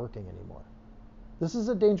wasn't working anymore. This is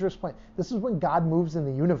a dangerous point. This is when God moves in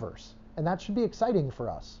the universe. And that should be exciting for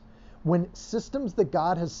us. When systems that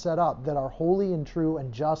God has set up that are holy and true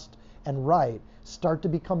and just and right start to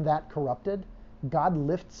become that corrupted, God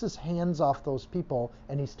lifts his hands off those people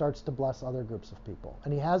and he starts to bless other groups of people.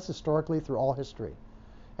 And he has historically through all history.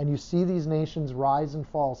 And you see these nations rise and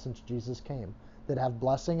fall since Jesus came that have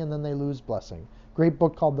blessing and then they lose blessing. Great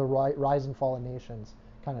book called The Rise and Fall of Nations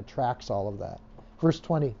kind of tracks all of that. Verse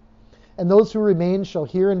 20. And those who remain shall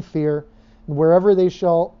hear and fear, and wherever they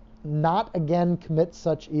shall not again commit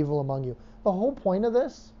such evil among you. The whole point of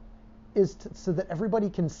this is so that everybody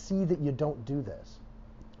can see that you don't do this.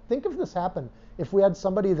 Think if this happened, if we had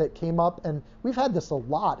somebody that came up, and we've had this a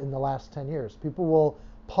lot in the last 10 years. People will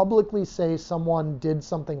publicly say someone did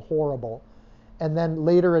something horrible, and then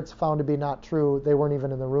later it's found to be not true. They weren't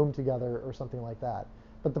even in the room together or something like that.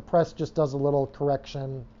 But the press just does a little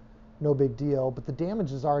correction, no big deal, but the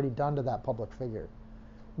damage is already done to that public figure.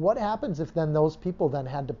 What happens if then those people then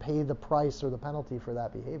had to pay the price or the penalty for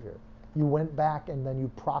that behavior? You went back and then you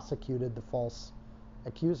prosecuted the false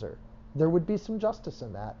accuser. There would be some justice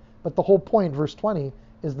in that. But the whole point, verse 20,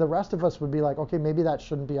 is the rest of us would be like, okay, maybe that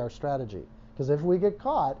shouldn't be our strategy. Because if we get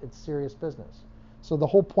caught, it's serious business. So the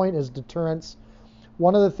whole point is deterrence.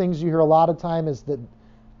 One of the things you hear a lot of time is that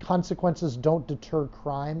consequences don't deter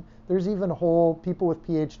crime. There's even whole people with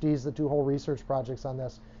PhDs that do whole research projects on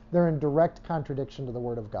this. They're in direct contradiction to the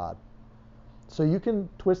Word of God. So you can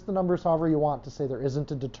twist the numbers however you want to say there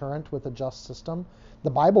isn't a deterrent with a just system. The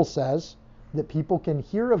Bible says that people can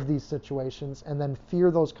hear of these situations and then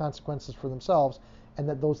fear those consequences for themselves, and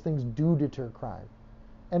that those things do deter crime.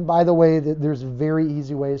 And by the way, there's very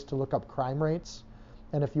easy ways to look up crime rates.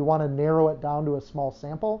 And if you want to narrow it down to a small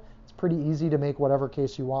sample, it's pretty easy to make whatever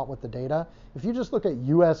case you want with the data. If you just look at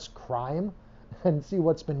U.S. crime, and see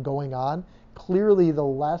what's been going on, clearly the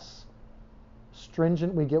less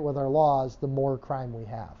stringent we get with our laws, the more crime we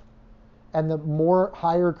have. And the more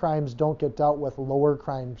higher crimes don't get dealt with, lower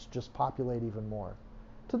crimes just populate even more.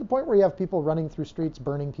 To the point where you have people running through streets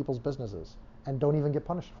burning people's businesses and don't even get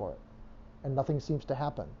punished for it. And nothing seems to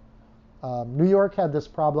happen. New York had this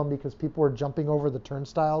problem because people were jumping over the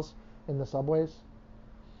turnstiles in the subways.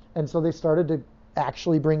 And so they started to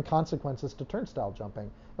actually bring consequences to turnstile jumping.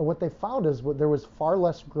 And what they found is there was far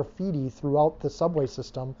less graffiti throughout the subway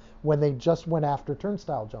system when they just went after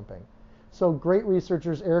turnstile jumping. So great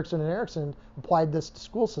researchers, Erickson and Erickson, applied this to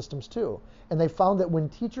school systems too. And they found that when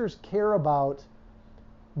teachers care about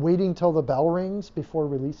waiting till the bell rings before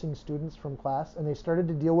releasing students from class, and they started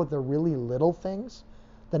to deal with the really little things,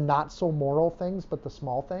 the not so moral things, but the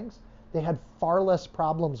small things, they had far less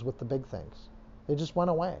problems with the big things. They just went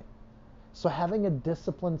away. So having a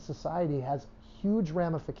disciplined society has huge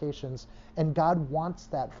ramifications, and God wants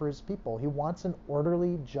that for his people. He wants an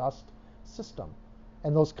orderly, just system.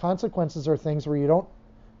 And those consequences are things where you don't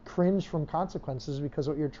cringe from consequences, because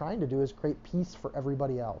what you're trying to do is create peace for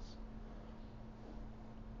everybody else.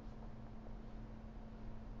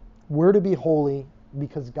 We're to be holy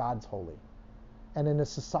because God's holy. And in a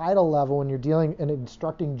societal level, when you're dealing and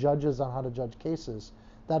instructing judges on how to judge cases,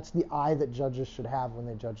 that's the eye that judges should have when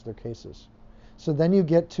they judge their cases. So then you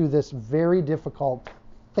get to this very difficult,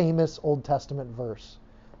 famous Old Testament verse.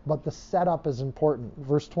 But the setup is important.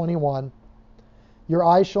 Verse 21, your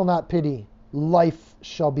eye shall not pity, life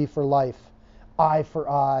shall be for life, eye for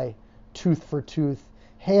eye, tooth for tooth,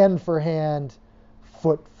 hand for hand,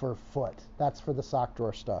 foot for foot. That's for the sock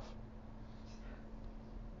drawer stuff.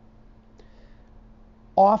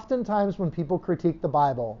 Oftentimes when people critique the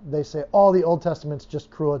Bible, they say, oh, the Old Testament's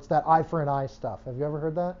just cruel. It's that eye for an eye stuff. Have you ever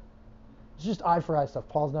heard that? It's just eye for eye stuff.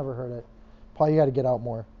 Paul's never heard it. Paul, you got to get out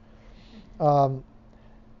more.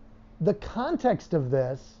 The context of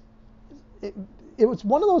this, it was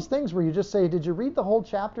one of those things where you just say, did you read the whole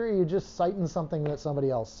chapter, or are you just citing something that somebody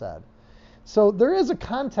else said? So there is a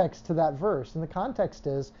context to that verse, and the context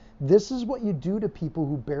is, this is what you do to people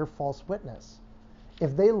who bear false witness.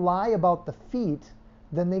 If they lie about the feet,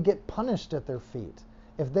 then they get punished at their feet.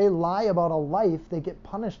 If they lie about a life, they get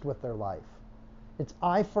punished with their life. It's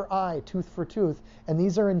eye for eye, tooth for tooth, and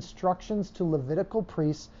these are instructions to Levitical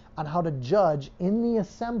priests on how to judge in the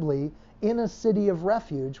assembly in a city of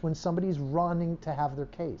refuge when somebody's running to have their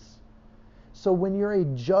case. So when you're a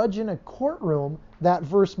judge in a courtroom, that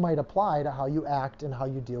verse might apply to how you act and how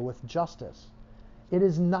you deal with justice. It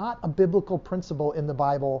is not a biblical principle in the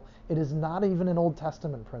Bible. It is not even an Old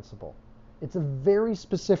Testament principle. It's a very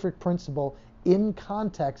specific principle in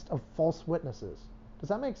context of false witnesses. Does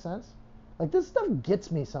that make sense? Like, this stuff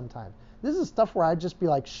gets me sometimes. This is stuff where I'd just be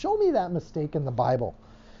like, show me that mistake in the Bible.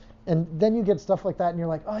 And then you get stuff like that and you're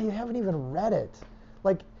like, oh, you haven't even read it.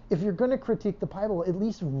 Like, if you're going to critique the Bible, at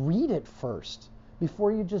least read it first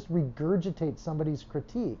before you just regurgitate somebody's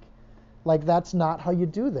critique. Like, that's not how you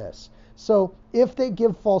do this. So if they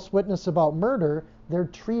give false witness about murder, they're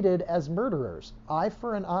treated as murderers. Eye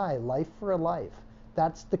for an eye, life for a life.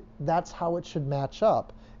 That's how it should match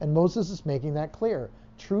up. And Moses is making that clear.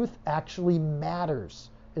 Truth actually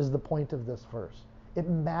matters, is the point of this verse. It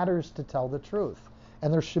matters to tell the truth.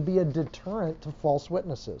 And there should be a deterrent to false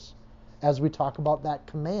witnesses, as we talk about that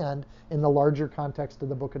command in the larger context of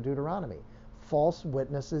the book of Deuteronomy. False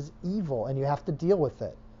witness is evil, and you have to deal with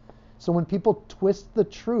it. So when people twist the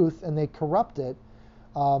truth and they corrupt it,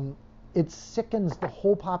 it sickens the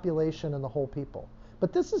whole population and the whole people.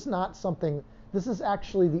 But this is not something, this is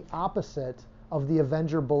actually the opposite of the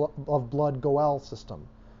Avenger of Blood Goel system,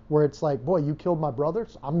 where it's like, boy, you killed my brother,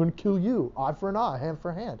 so I'm going to kill you, eye for an eye, hand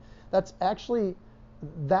for hand. That's actually,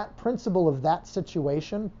 that principle of that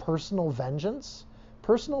situation, personal vengeance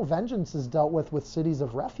is dealt with cities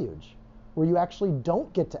of refuge, where you actually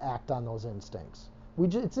don't get to act on those instincts.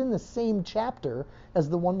 It's in the same chapter as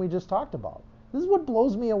the one we just talked about. This is what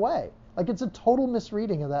blows me away. Like, it's a total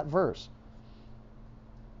misreading of that verse.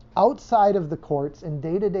 Outside of the courts, in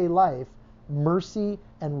day-to-day life, mercy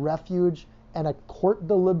and refuge and a court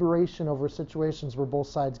deliberation over situations where both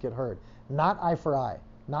sides get heard. Not eye for eye,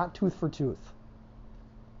 not tooth for tooth.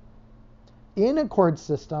 In a court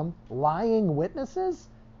system, lying witnesses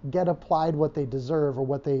get applied what they deserve, or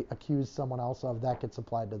what they accuse someone else of, that gets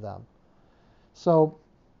applied to them. So,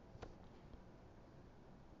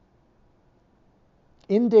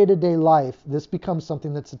 in day-to-day life, this becomes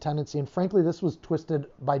something that's a tendency, and frankly, this was twisted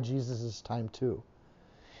by Jesus' time too.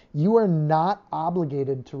 You are not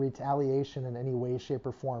obligated to retaliation in any way, shape,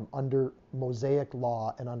 or form under Mosaic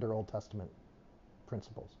law and under Old Testament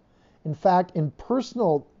principles. In fact, in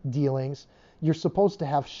personal dealings, You're supposed to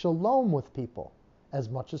have shalom with people as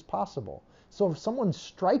much as possible. So if someone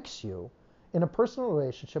strikes you in a personal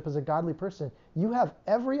relationship as a godly person, you have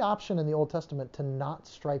every option in the Old Testament to not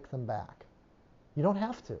strike them back. You don't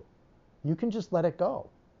have to. You can just let it go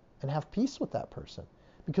and have peace with that person,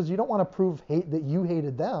 because you don't want to prove that you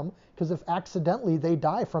hated them, because if accidentally they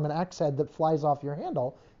die from an axe head that flies off your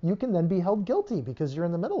handle, you can then be held guilty because you're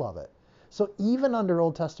in the middle of it. So even under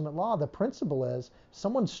Old Testament law, the principle is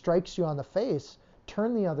someone strikes you on the face,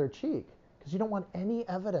 turn the other cheek, because you don't want any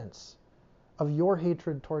evidence of your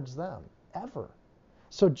hatred towards them, ever.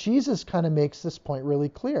 So Jesus kind of makes this point really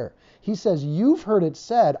clear. He says, you've heard it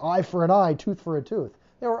said, eye for an eye, tooth for a tooth.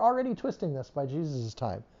 They were already twisting this by Jesus'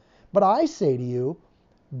 time. But I say to you,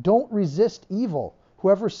 don't resist evil.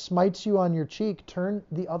 Whoever smites you on your cheek, turn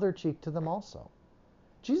the other cheek to them also.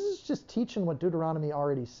 Jesus is just teaching what Deuteronomy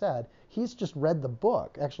already said. He's just read the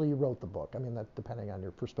book. Actually, he wrote the book. I mean, that's depending on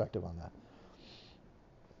your perspective on that.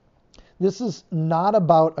 This is not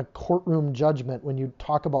about a courtroom judgment when you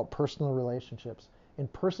talk about personal relationships. In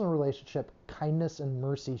personal relationship, kindness and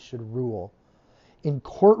mercy should rule. In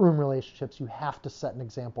courtroom relationships, you have to set an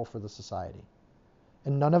example for the society.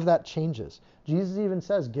 And none of that changes. Jesus even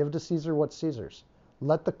says, give to Caesar what's Caesar's.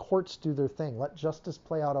 Let the courts do their thing. Let justice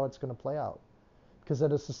play out how it's going to play out. Because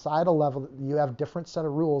at a societal level, you have different set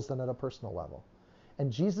of rules than at a personal level.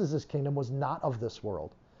 And Jesus' kingdom was not of this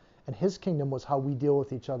world. And his kingdom was how we deal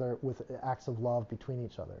with each other with acts of love between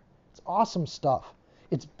each other. It's awesome stuff.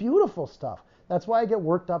 It's beautiful stuff. That's why I get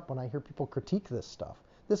worked up when I hear people critique this stuff.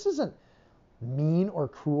 This isn't mean or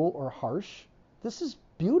cruel or harsh. This is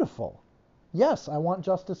beautiful. Yes, I want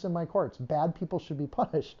justice in my courts. Bad people should be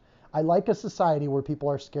punished. I like a society where people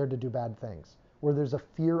are scared to do bad things, where there's a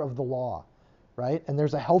fear of the law, right? And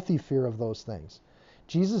there's a healthy fear of those things.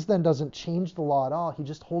 Jesus then doesn't change the law at all. He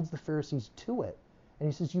just holds the Pharisees to it. And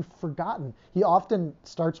he says, you've forgotten. He often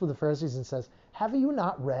starts with the Pharisees and says, have you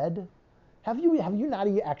not read? Have you not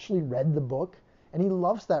actually read the book? And he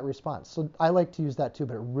loves that response. So I like to use that too,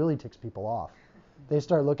 but it really ticks people off. They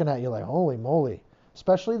start looking at you like, holy moly.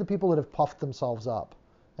 Especially the people that have puffed themselves up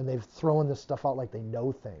and they've thrown this stuff out like they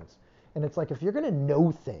know things. And it's like, if you're going to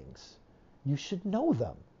know things, you should know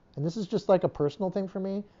them. And this is just like a personal thing for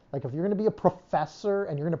me. Like if you're going to be a professor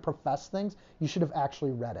and you're going to profess things, you should have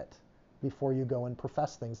actually read it before you go and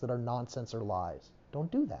profess things that are nonsense or lies.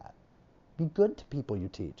 Don't do that. Be good to people you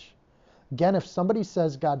teach. Again, if somebody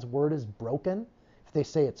says God's word is broken, if they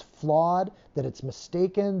say it's flawed, that it's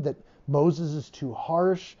mistaken, that Moses is too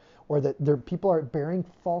harsh, or that people are bearing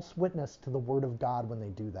false witness to the word of God when they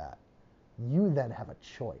do that, you then have a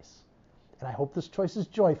choice. And I hope this choice is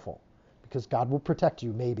joyful, because God will protect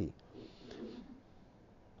you, maybe.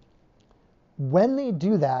 When they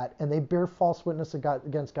do that and they bear false witness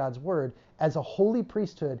against God's word, as a holy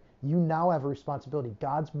priesthood, you now have a responsibility.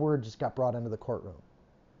 God's word just got brought into the courtroom.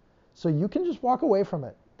 So you can just walk away from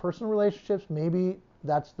it. Personal relationships, maybe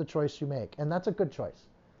that's the choice you make. And that's a good choice.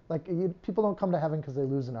 Like, people don't come to heaven because they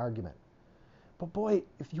lose an argument. But boy,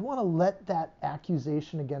 if you want to let that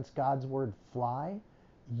accusation against God's word fly,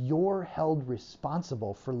 you're held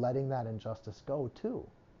responsible for letting that injustice go too.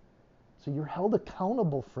 So you're held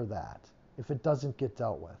accountable for that if it doesn't get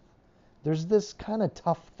dealt with. There's this kind of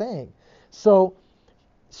tough thing. So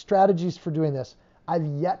strategies for doing this. I've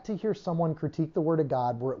yet to hear someone critique the word of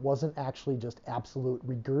God where it wasn't actually just absolute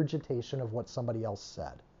regurgitation of what somebody else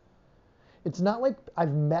said. It's not like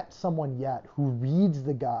I've met someone yet who reads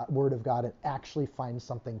the word of God and actually finds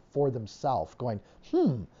something for themselves, going,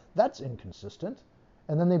 that's inconsistent.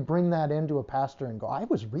 And then they bring that into a pastor and go, I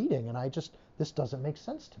was reading and this doesn't make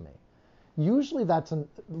sense to me. Usually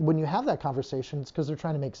when you have that conversation, it's because they're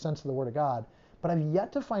trying to make sense of the word of God. But I've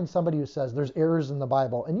yet to find somebody who says there's errors in the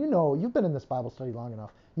Bible. And you've been in this Bible study long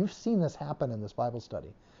enough. You've seen this happen in this Bible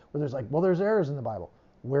study where there's like, well, there's errors in the Bible.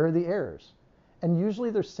 Where are the errors? And usually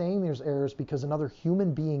they're saying there's errors because another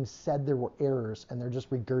human being said there were errors and they're just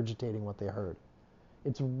regurgitating what they heard.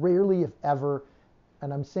 It's rarely, if ever,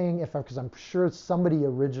 and I'm saying if because I'm sure somebody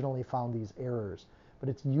originally found these errors, but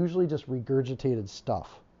it's usually just regurgitated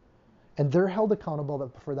stuff. And they're held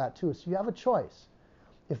accountable for that too. So you have a choice.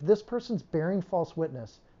 If this person's bearing false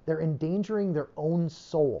witness, they're endangering their own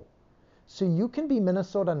soul. So you can be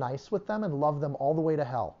Minnesota nice with them and love them all the way to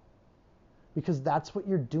hell. Because that's what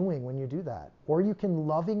you're doing when you do that. Or you can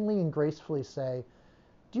lovingly and gracefully say,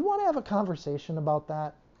 do you want to have a conversation about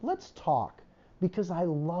that? Let's talk. Because I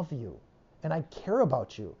love you and I care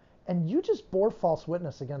about you. And you just bore false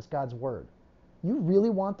witness against God's word. You really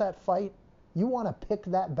want that fight? You want to pick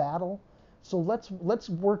that battle? So let's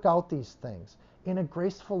work out these things in a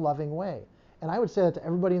graceful, loving way. And I would say that to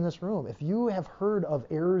everybody in this room. If you have heard of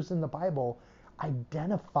errors in the Bible,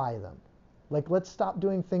 identify them. Like, let's stop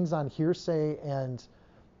doing things on hearsay and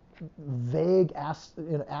vague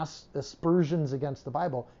aspersions against the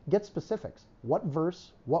Bible. Get specifics. What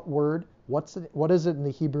verse? What word? What is it in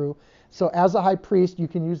the Hebrew? So as a high priest, you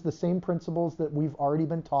can use the same principles that we've already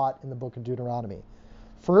been taught in the book of Deuteronomy.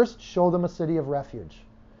 First, show them a city of refuge.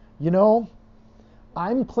 You know,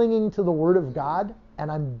 I'm clinging to the Word of God,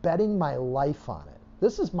 and I'm betting my life on it.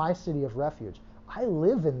 This is my city of refuge. I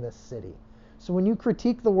live in this city. So when you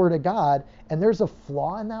critique the Word of God, and there's a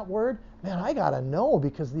flaw in that word, man, I gotta know,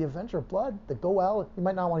 because the avenger of blood, the Goel, you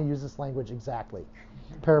might not want to use this language exactly,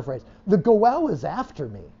 paraphrase, the Goel is after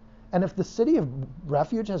me. And if the city of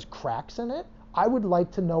refuge has cracks in it, I would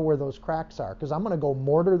like to know where those cracks are, because I'm going to go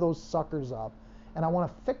mortar those suckers up, and I want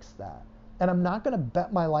to fix that. And I'm not going to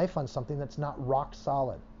bet my life on something that's not rock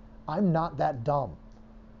solid. I'm not that dumb,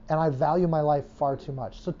 and I value my life far too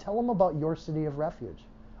much. So tell them about your city of refuge.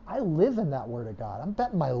 I live in that Word of God. I'm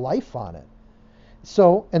betting my life on it.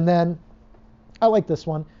 So, and then, I like this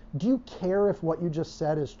one. Do you care if what you just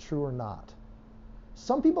said is true or not?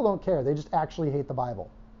 Some people don't care. They just actually hate the Bible.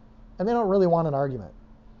 And they don't really want an argument.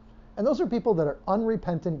 And those are people that are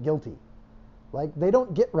unrepentant guilty. Like, they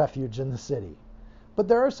don't get refuge in the city. But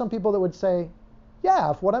there are some people that would say, yeah,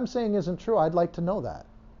 if what I'm saying isn't true, I'd like to know that.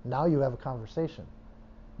 Now you have a conversation.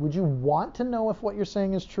 Would you want to know if what you're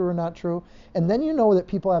saying is true or not true? And then you know that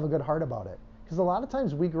people have a good heart about it. Because a lot of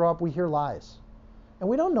times we grow up, we hear lies. And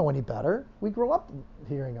we don't know any better. We grow up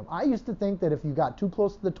hearing them. I used to think that if you got too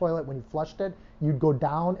close to the toilet when you flushed it, you'd go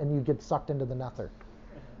down and you'd get sucked into the nether.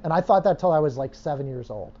 And I thought that till I was like 7 years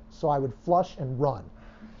old. So I would flush and run.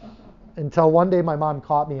 Until one day my mom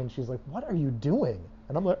caught me and she's like, what are you doing?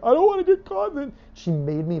 And I'm like, I don't want to get caught. And she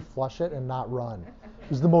made me flush it and not run. It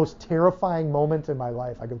was the most terrifying moment in my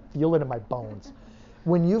life. I could feel it in my bones.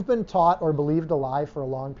 When you've been taught or believed a lie for a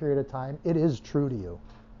long period of time, it is true to you.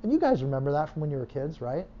 And you guys remember that from when you were kids,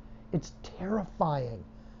 right? It's terrifying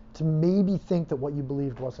to maybe think that what you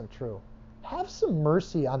believed wasn't true. Have some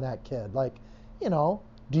mercy on that kid. Like, you know,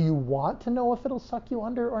 do you want to know if it'll suck you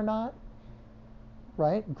under or not?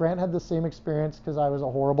 Right? Grant had the same experience because I was a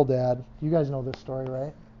horrible dad. You guys know this story,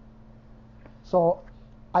 right? So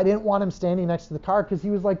I didn't want him standing next to the car because he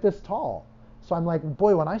was like this tall. So I'm like,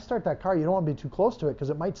 boy, when I start that car, you don't want to be too close to it because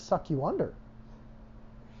it might suck you under.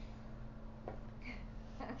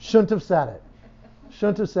 Shouldn't have said it.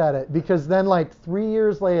 Shouldn't have said it, because then like 3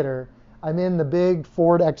 years later, I'm in the big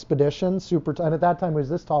Ford Expedition, and at that time it was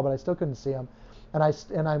this tall, but I still couldn't see him.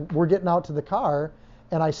 And we're getting out to the car,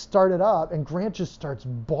 and I start it up, and Grant just starts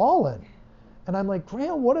bawling. And I'm like,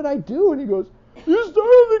 Grant, what did I do? And he goes, you started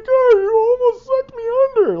the car, you almost sucked me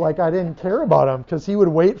under. Like, I didn't care about him, because he would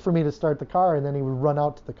wait for me to start the car, and then he would run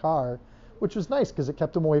out to the car, which was nice because it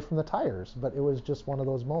kept him away from the tires. But it was just one of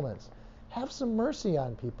those moments. Have some mercy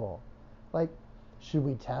on people. Like, should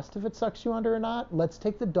we test if it sucks you under or not? Let's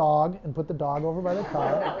take the dog and put the dog over by the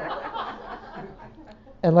car.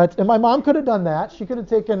 And my mom could have done that. She could have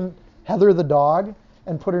taken Heather the dog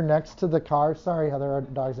and put her next to the car. Sorry, Heather, our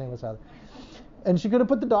dog's name was Heather. And she could have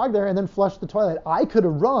put the dog there and then flushed the toilet. I could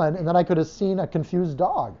have run, and then I could have seen a confused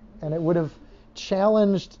dog. And it would have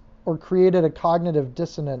challenged or created a cognitive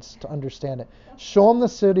dissonance to understand it. Show them the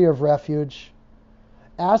city of refuge.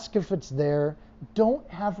 Ask if it's there. Don't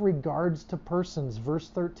have regards to persons, verse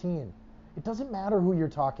 13. It doesn't matter who you're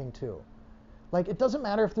talking to. Like, it doesn't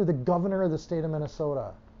matter if they're the governor of the state of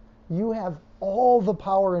Minnesota. You have all the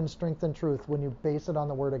power and strength and truth when you base it on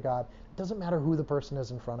the Word of God. It doesn't matter who the person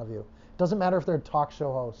is in front of you. It doesn't matter if they're a talk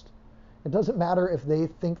show host. It doesn't matter if they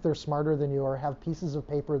think they're smarter than you or have pieces of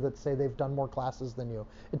paper that say they've done more classes than you.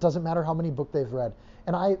 It doesn't matter how many books they've read.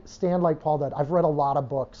 And I stand like Paul did. I've read a lot of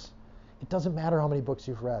books. It doesn't matter how many books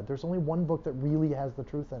you've read. There's only one book that really has the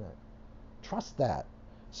truth in it. Trust that.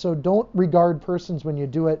 So don't regard persons when you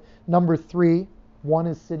do it. Number 3, 1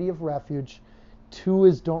 is city of refuge. 2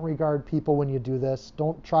 is don't regard people when you do this.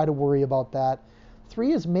 Don't try to worry about that.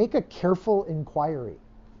 3 is make a careful inquiry.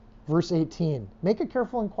 Verse 18, make a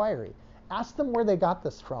careful inquiry. Ask them where they got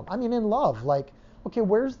this from. I mean, in love, like, okay,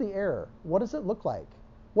 where's the error? What does it look like?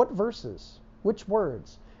 What verses? Which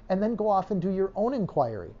words? And then go off and do your own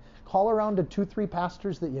inquiry. Call around to 2-3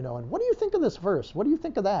 pastors that you know, and what do you think of this verse? What do you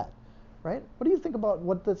think of that? Right? What do you think about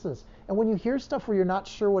what this is? And when you hear stuff where you're not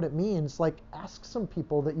sure what it means, like, ask some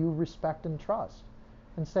people that you respect and trust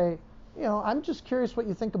and say, you know, I'm just curious what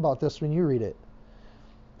you think about this when you read it.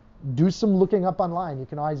 Do some looking up online. You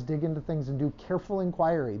can always dig into things and do careful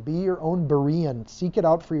inquiry. Be your own Berean. Seek it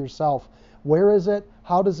out for yourself. Where is it?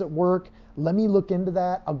 How does it work? Let me look into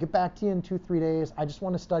that. I'll get back to you in 2-3 days. I just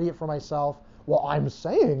want to study it for myself. Well, I'm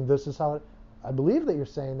saying this is how it... I believe that you're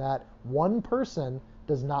saying that. One person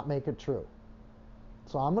does not make it true.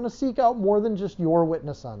 So I'm going to seek out more than just your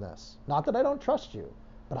witness on this. Not that I don't trust you,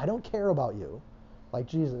 but I don't care about you like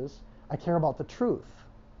Jesus. I care about the truth.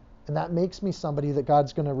 And that makes me somebody that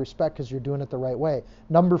God's going to respect because you're doing it the right way.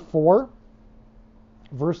 Number 4,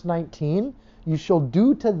 verse 19, you shall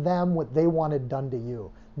do to them what they wanted done to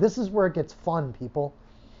you. This is where it gets fun, people.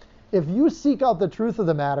 If you seek out the truth of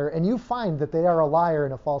the matter and you find that they are a liar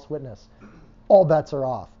and a false witness, all bets are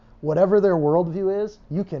off. Whatever their worldview is,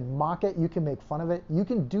 you can mock it, you can make fun of it, you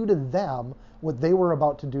can do to them what they were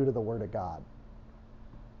about to do to the Word of God.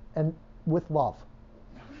 And with love.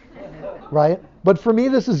 Right? But for me,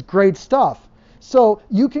 this is great stuff. So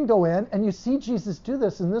you can go in and you see Jesus do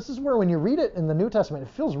this, and this is where when you read it in the New Testament, it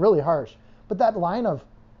feels really harsh. But that line of,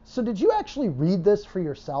 so did you actually read this for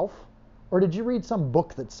yourself? Or did you read some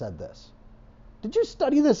book that said this? Did you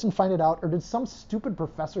study this and find it out? Or did some stupid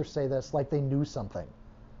professor say this like they knew something?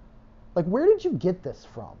 Like, where did you get this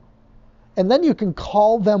from? And then you can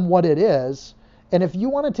call them what it is. And if you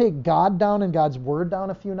want to take God down and God's word down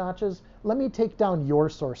a few notches, let me take down your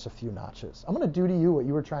source a few notches. I'm going to do to you what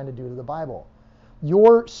you were trying to do to the Bible.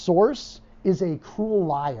 Your source is a cruel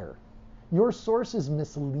liar. Your source is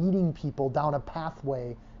misleading people down a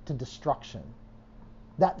pathway to destruction.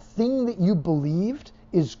 That thing that you believed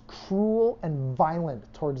is cruel and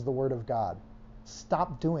violent towards the word of God.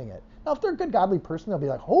 Stop doing it. Now, if they're a good, godly person, they'll be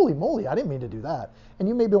like, holy moly, I didn't mean to do that. And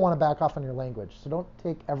you maybe want to back off on your language. So don't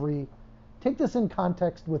take this in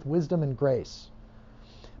context with wisdom and grace.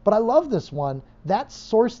 But I love this one. That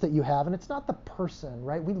source that you have, and it's not the person,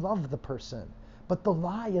 right? We love the person. But the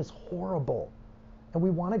lie is horrible. And we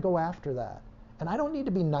want to go after that. And I don't need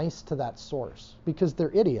to be nice to that source because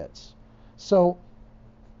they're idiots. So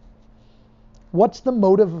what's the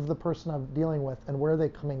motive of the person I'm dealing with and where are they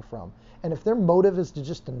coming from? And if their motive is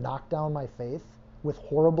to knock down my faith with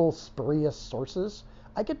horrible, spurious sources,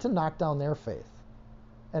 I get to knock down their faith.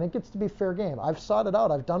 And it gets to be fair game. I've sought it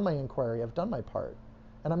out. I've done my inquiry. I've done my part.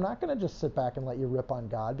 And I'm not going to just sit back and let you rip on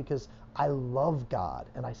God because I love God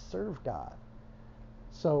and I serve God.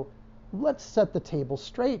 So let's set the table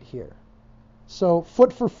straight here. So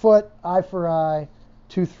foot for foot, eye for eye,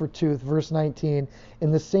 tooth for tooth, verse 19.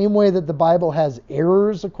 In the same way that the Bible has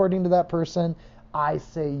errors according to that person, I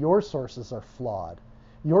say your sources are flawed.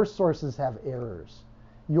 Your sources have errors.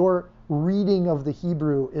 Your reading of the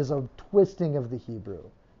Hebrew is a twisting of the Hebrew.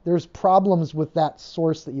 There's problems with that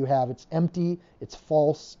source that you have. It's empty, it's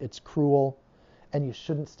false, it's cruel, and you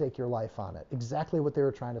shouldn't stake your life on it. Exactly what they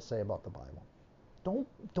were trying to say about the Bible.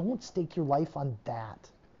 Don't stake your life on that.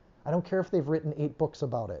 I don't care if they've written 8 books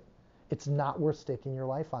about it. It's not worth staking your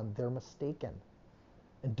life on. They're mistaken.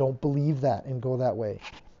 And don't believe that and go that way.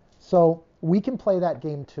 So we can play that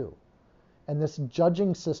game too. And this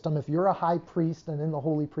judging system, if you're a high priest and in the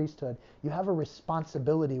holy priesthood, you have a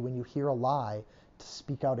responsibility when you hear a lie to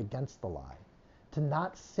speak out against the lie. To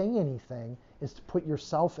not say anything is to put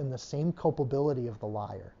yourself in the same culpability of the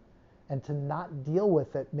liar. And to not deal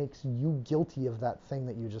with it makes you guilty of that thing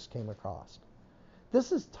that you just came across.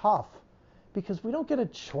 This is tough because we don't get a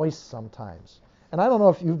choice sometimes. And I don't know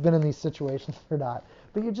if you've been in these situations or not,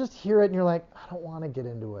 but you just hear it and you're like, I don't want to get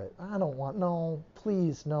into it. No,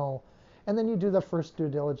 please, no. And then you do the first due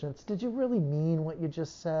diligence. Did you really mean what you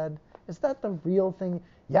just said? Is that the real thing?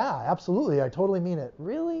 Yeah, absolutely. I totally mean it.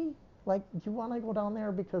 Really? Like, you want to go down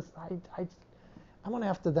there? Because I'm going to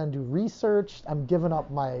have to then do research. I'm giving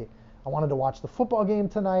up I wanted to watch the football game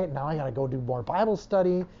tonight. Now I got to go do more Bible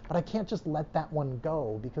study. But I can't just let that one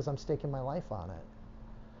go because I'm staking my life on it.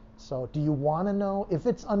 So do you want to know? If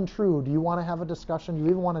it's untrue, do you want to have a discussion? Do you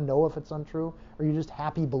even want to know if it's untrue? Or are you just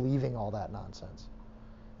happy believing all that nonsense?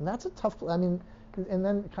 And that's a tough, and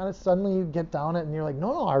then kind of suddenly you get down it and you're like,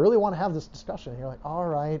 no, I really want to have this discussion. And you're like, all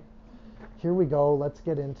right, here we go. Let's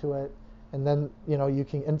get into it. And then, you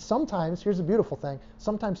can, and sometimes, here's a beautiful thing.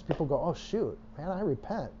 Sometimes people go, oh, shoot, man, I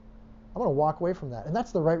repent. I'm going to walk away from that. And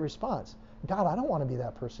that's the right response. God, I don't want to be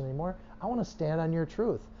that person anymore. I want to stand on your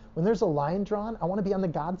truth. When there's a line drawn, I want to be on the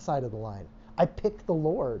God side of the line. I pick the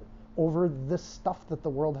Lord over this stuff that the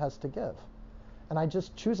world has to give. And I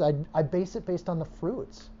just choose. I base it based on the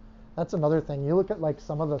fruits. That's another thing. You look at like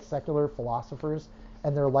some of the secular philosophers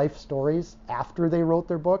and their life stories after they wrote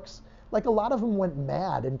their books. Like a lot of them went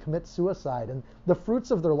mad and commit suicide. And the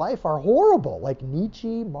fruits of their life are horrible. Like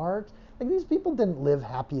Nietzsche, Marx. Like these people didn't live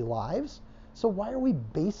happy lives. So why are we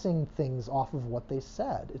basing things off of what they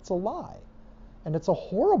said? It's a lie. And it's a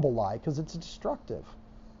horrible lie because it's destructive.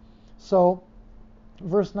 So,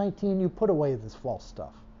 verse 19, you put away this false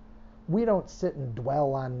stuff. We don't sit and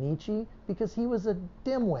dwell on Nietzsche because he was a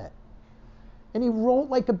dimwit. And he wrote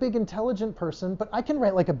like a big intelligent person, but I can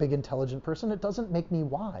write like a big intelligent person. It doesn't make me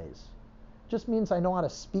wise. It just means I know how to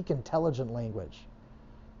speak intelligent language.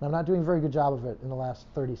 And I'm not doing a very good job of it in the last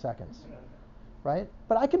 30 seconds. Right?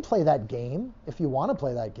 But I can play that game if you want to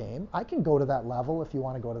play that game. I can go to that level if you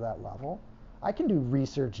want to go to that level. I can do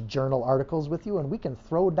research journal articles with you and we can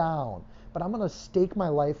throw down. But I'm going to stake my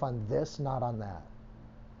life on this, not on that.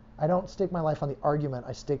 I don't stake my life on the argument.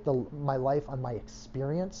 I stake my life on my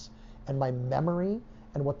experience and my memory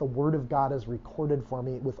and what the Word of God has recorded for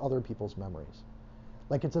me with other people's memories.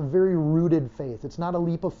 Like, it's a very rooted faith. It's not a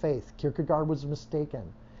leap of faith. Kierkegaard was mistaken.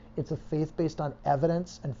 It's a faith based on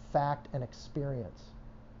evidence and fact and experience.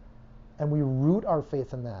 And we root our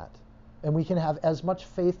faith in that. And we can have as much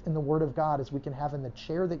faith in the Word of God as we can have in the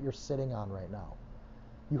chair that you're sitting on right now.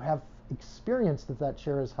 You have experience that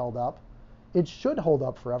chair is held up. It should hold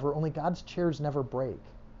up forever, only God's chairs never break.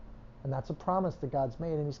 And that's a promise that God's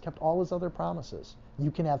made, and He's kept all His other promises.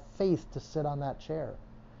 You can have faith to sit on that chair.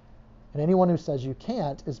 And anyone who says you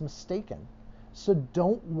can't is mistaken. So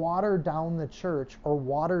don't water down the church or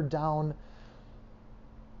water down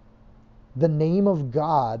the name of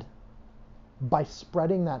God by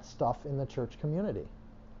spreading that stuff in the church community.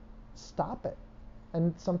 Stop it.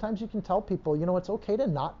 And sometimes you can tell people, it's okay to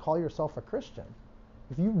not call yourself a Christian.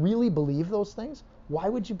 If you really believe those things, why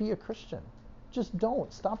would you be a Christian? Just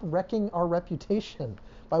don't. Stop wrecking our reputation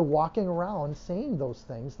by walking around saying those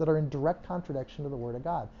things that are in direct contradiction to the Word of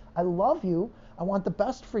God. I love you. I want the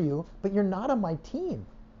best for you, but you're not on my team.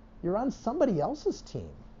 You're on somebody else's team.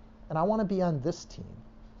 And I want to be on this team.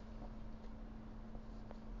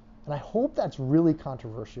 And I hope that's really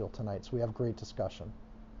controversial tonight, so we have great discussion.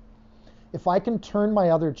 If I can turn my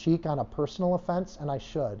other cheek on a personal offense, and I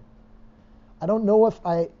should, I don't know if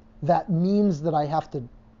that means that I have to,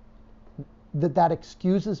 that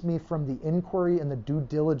excuses me from the inquiry and the due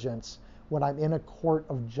diligence when I'm in a court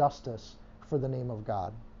of justice for the name of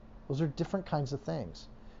God. Those are different kinds of things.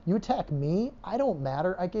 You attack me, I don't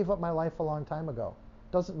matter. I gave up my life a long time ago.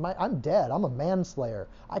 I'm dead. I'm a manslayer.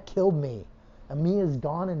 I killed me. And me is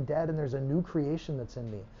gone and dead, and there's a new creation that's in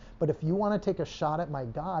me. But if you want to take a shot at my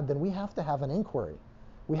God, then we have to have an inquiry.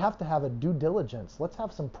 We have to have a due diligence. Let's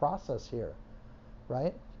have some process here,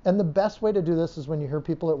 right? And the best way to do this is when you hear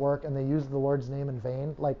people at work and they use the Lord's name in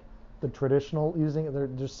vain, like the traditional using it, they're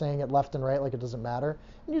just saying it left and right like it doesn't matter.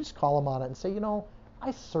 And you just call them on it and say,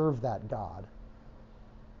 I serve that God.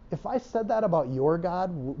 If I said that about your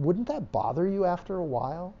God, wouldn't that bother you after a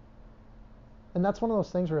while? And that's one of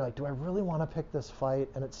those things where you're like, do I really want to pick this fight?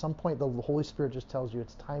 And at some point, the Holy Spirit just tells you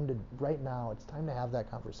it's time to, right now, it's time to have that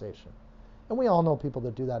conversation. And we all know people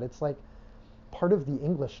that do that. It's like part of the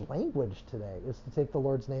English language today is to take the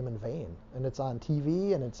Lord's name in vain. And it's on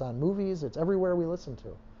TV and it's on movies. It's everywhere we listen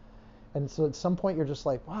to. And so at some point, you're just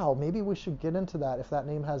like, wow, maybe we should get into that if that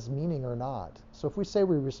name has meaning or not. So if we say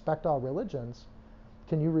we respect all religions,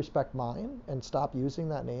 can you respect mine and stop using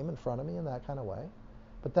that name in front of me in that kind of way?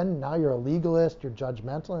 But then now you're a legalist, you're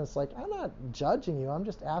judgmental, and it's like, I'm not judging you, I'm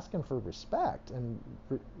just asking for respect and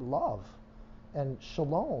love and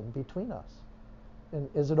shalom between us. And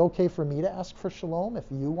is it okay for me to ask for shalom if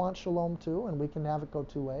you want shalom too, and we can have it go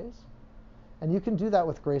two ways? And you can do that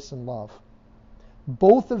with grace and love.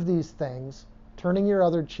 Both of these things, turning your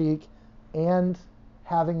other cheek and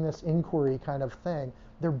having this inquiry kind of thing,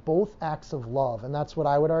 they're both acts of love. And that's what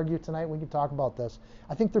I would argue tonight. We could talk about this.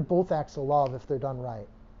 I think they're both acts of love if they're done right.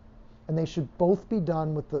 And they should both be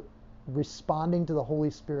done with the responding to the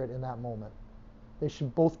Holy Spirit in that moment. They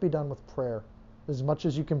should both be done with prayer, as much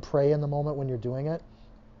as you can pray in the moment when you're doing it.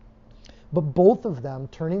 But both of them,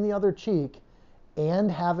 turning the other cheek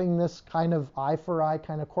and having this kind of eye for eye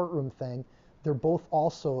kind of courtroom thing, they're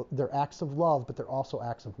acts of love, but they're also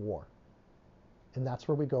acts of war. And that's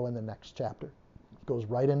where we go in the next chapter. It goes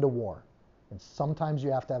right into war. And sometimes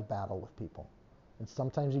you have to have battle with people. And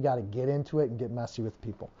sometimes you got to get into it and get messy with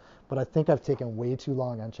people. But I think I've taken way too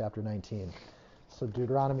long on chapter 19. So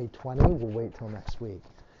Deuteronomy 20, we'll wait till next week.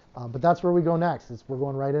 But that's where we go next. We're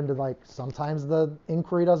going right into sometimes the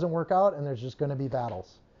inquiry doesn't work out and there's just going to be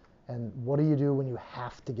battles. And what do you do when you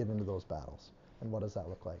have to get into those battles? And what does that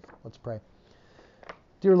look like? Let's pray.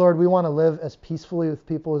 Dear Lord, we want to live as peacefully with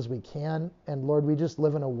people as we can. And Lord, we just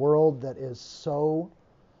live in a world that is so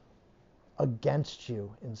against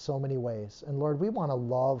you in so many ways. And Lord, we want to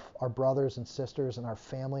love our brothers and sisters and our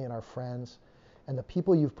family and our friends and the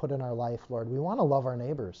people you've put in our life, Lord. We want to love our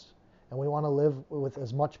neighbors. And we want to live with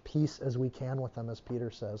as much peace as we can with them, as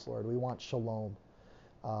Peter says, Lord. We want shalom.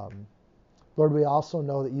 Lord, we also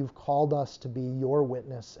know that you've called us to be your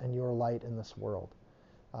witness and your light in this world.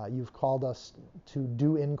 You've called us to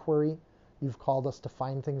do inquiry, You've called us to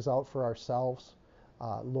find things out for ourselves.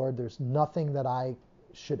 Lord, there's nothing that I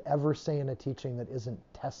should ever say in a teaching that isn't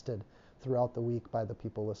tested throughout the week by the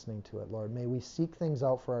people listening to it, Lord. May we seek things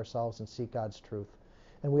out for ourselves and seek God's truth.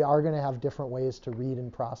 And we are going to have different ways to read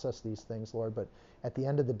and process these things, Lord, but at the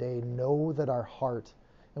end of the day, know that our heart,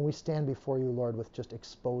 and we stand before you, Lord, with just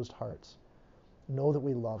exposed hearts. Know that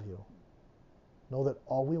we love you. Know that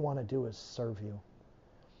all we want to do is serve you.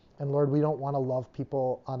 And Lord, we don't want to love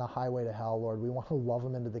people on a highway to hell, Lord. We want to love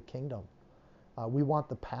them into the kingdom. We want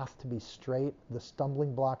the path to be straight, the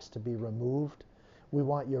stumbling blocks to be removed. We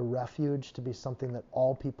want your refuge to be something that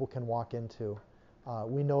all people can walk into.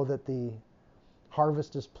 We know that the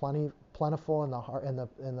harvest is plentiful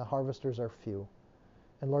and the harvesters are few.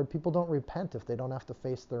 And Lord, people don't repent if they don't have to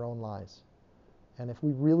face their own lies. And if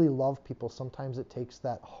we really love people, sometimes it takes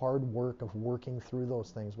that hard work of working through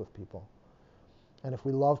those things with people. And if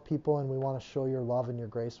we love people and we want to show your love and your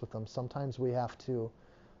grace with them, sometimes we have to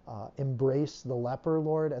embrace the leper,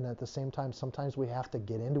 Lord, and at the same time, sometimes we have to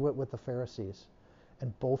get into it with the Pharisees.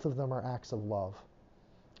 And both of them are acts of love.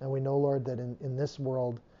 And we know, Lord, that in this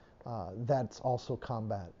world, that's also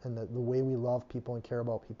combat. And that the way we love people and care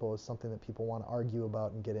about people is something that people want to argue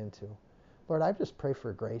about and get into. Lord, I just pray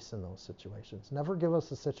for grace in those situations. Never give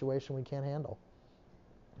us a situation we can't handle.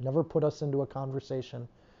 Never put us into a conversation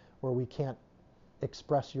where we can't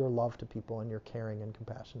express your love to people and your caring and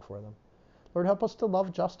compassion for them. Lord, help us to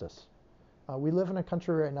love justice. We live in a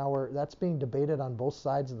country right now where that's being debated on both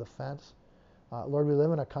sides of the fence. Lord, we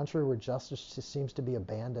live in a country where justice just seems to be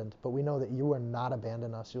abandoned, but we know that you will not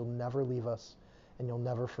abandon us. You'll never leave us, and you'll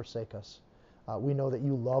never forsake us. We know that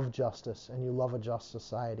you love justice, and you love a just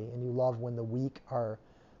society, and you love when the weak are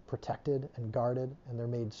protected and guarded, and they're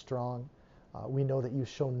made strong. We know that you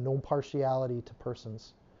show no partiality to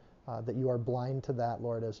persons, that you are blind to that,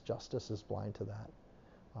 Lord, as justice is blind to that.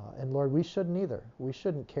 And Lord, we shouldn't either. We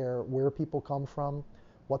shouldn't care where people come from,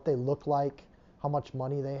 what they look like, how much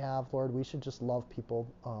money they have, Lord. We should just love people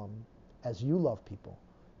as you love people.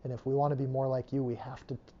 And if we want to be more like you, we have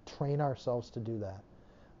to train ourselves to do that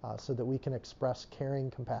so that we can express caring,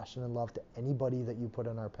 compassion, and love to anybody that you put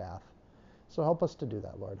in our path. So help us to do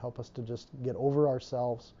that, Lord. Help us to just get over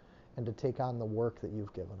ourselves and to take on the work that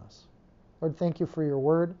you've given us. Lord, thank you for your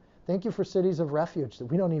word. Thank you for cities of refuge that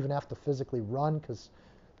we don't even have to physically run because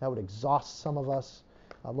that would exhaust some of us.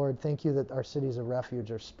 Lord, thank you that our cities of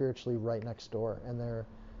refuge are spiritually right next door, and they're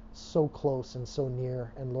so close and so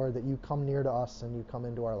near. And Lord, that you come near to us and you come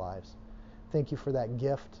into our lives. Thank you for that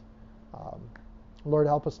gift. Lord,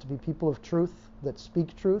 help us to be people of truth that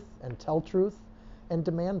speak truth and tell truth and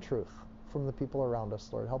demand truth from the people around us,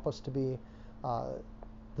 Lord. Help us to be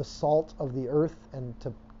the salt of the earth and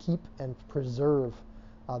to keep and preserve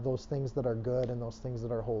those things that are good and those things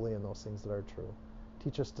that are holy and those things that are true.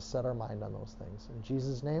 Teach us to set our mind on those things. In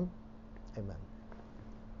Jesus' name, amen.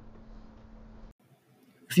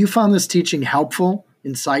 If you found this teaching helpful,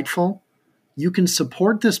 insightful, you can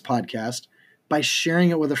support this podcast by sharing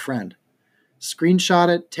it with a friend. Screenshot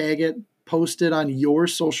it, tag it, post it on your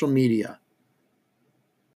social media.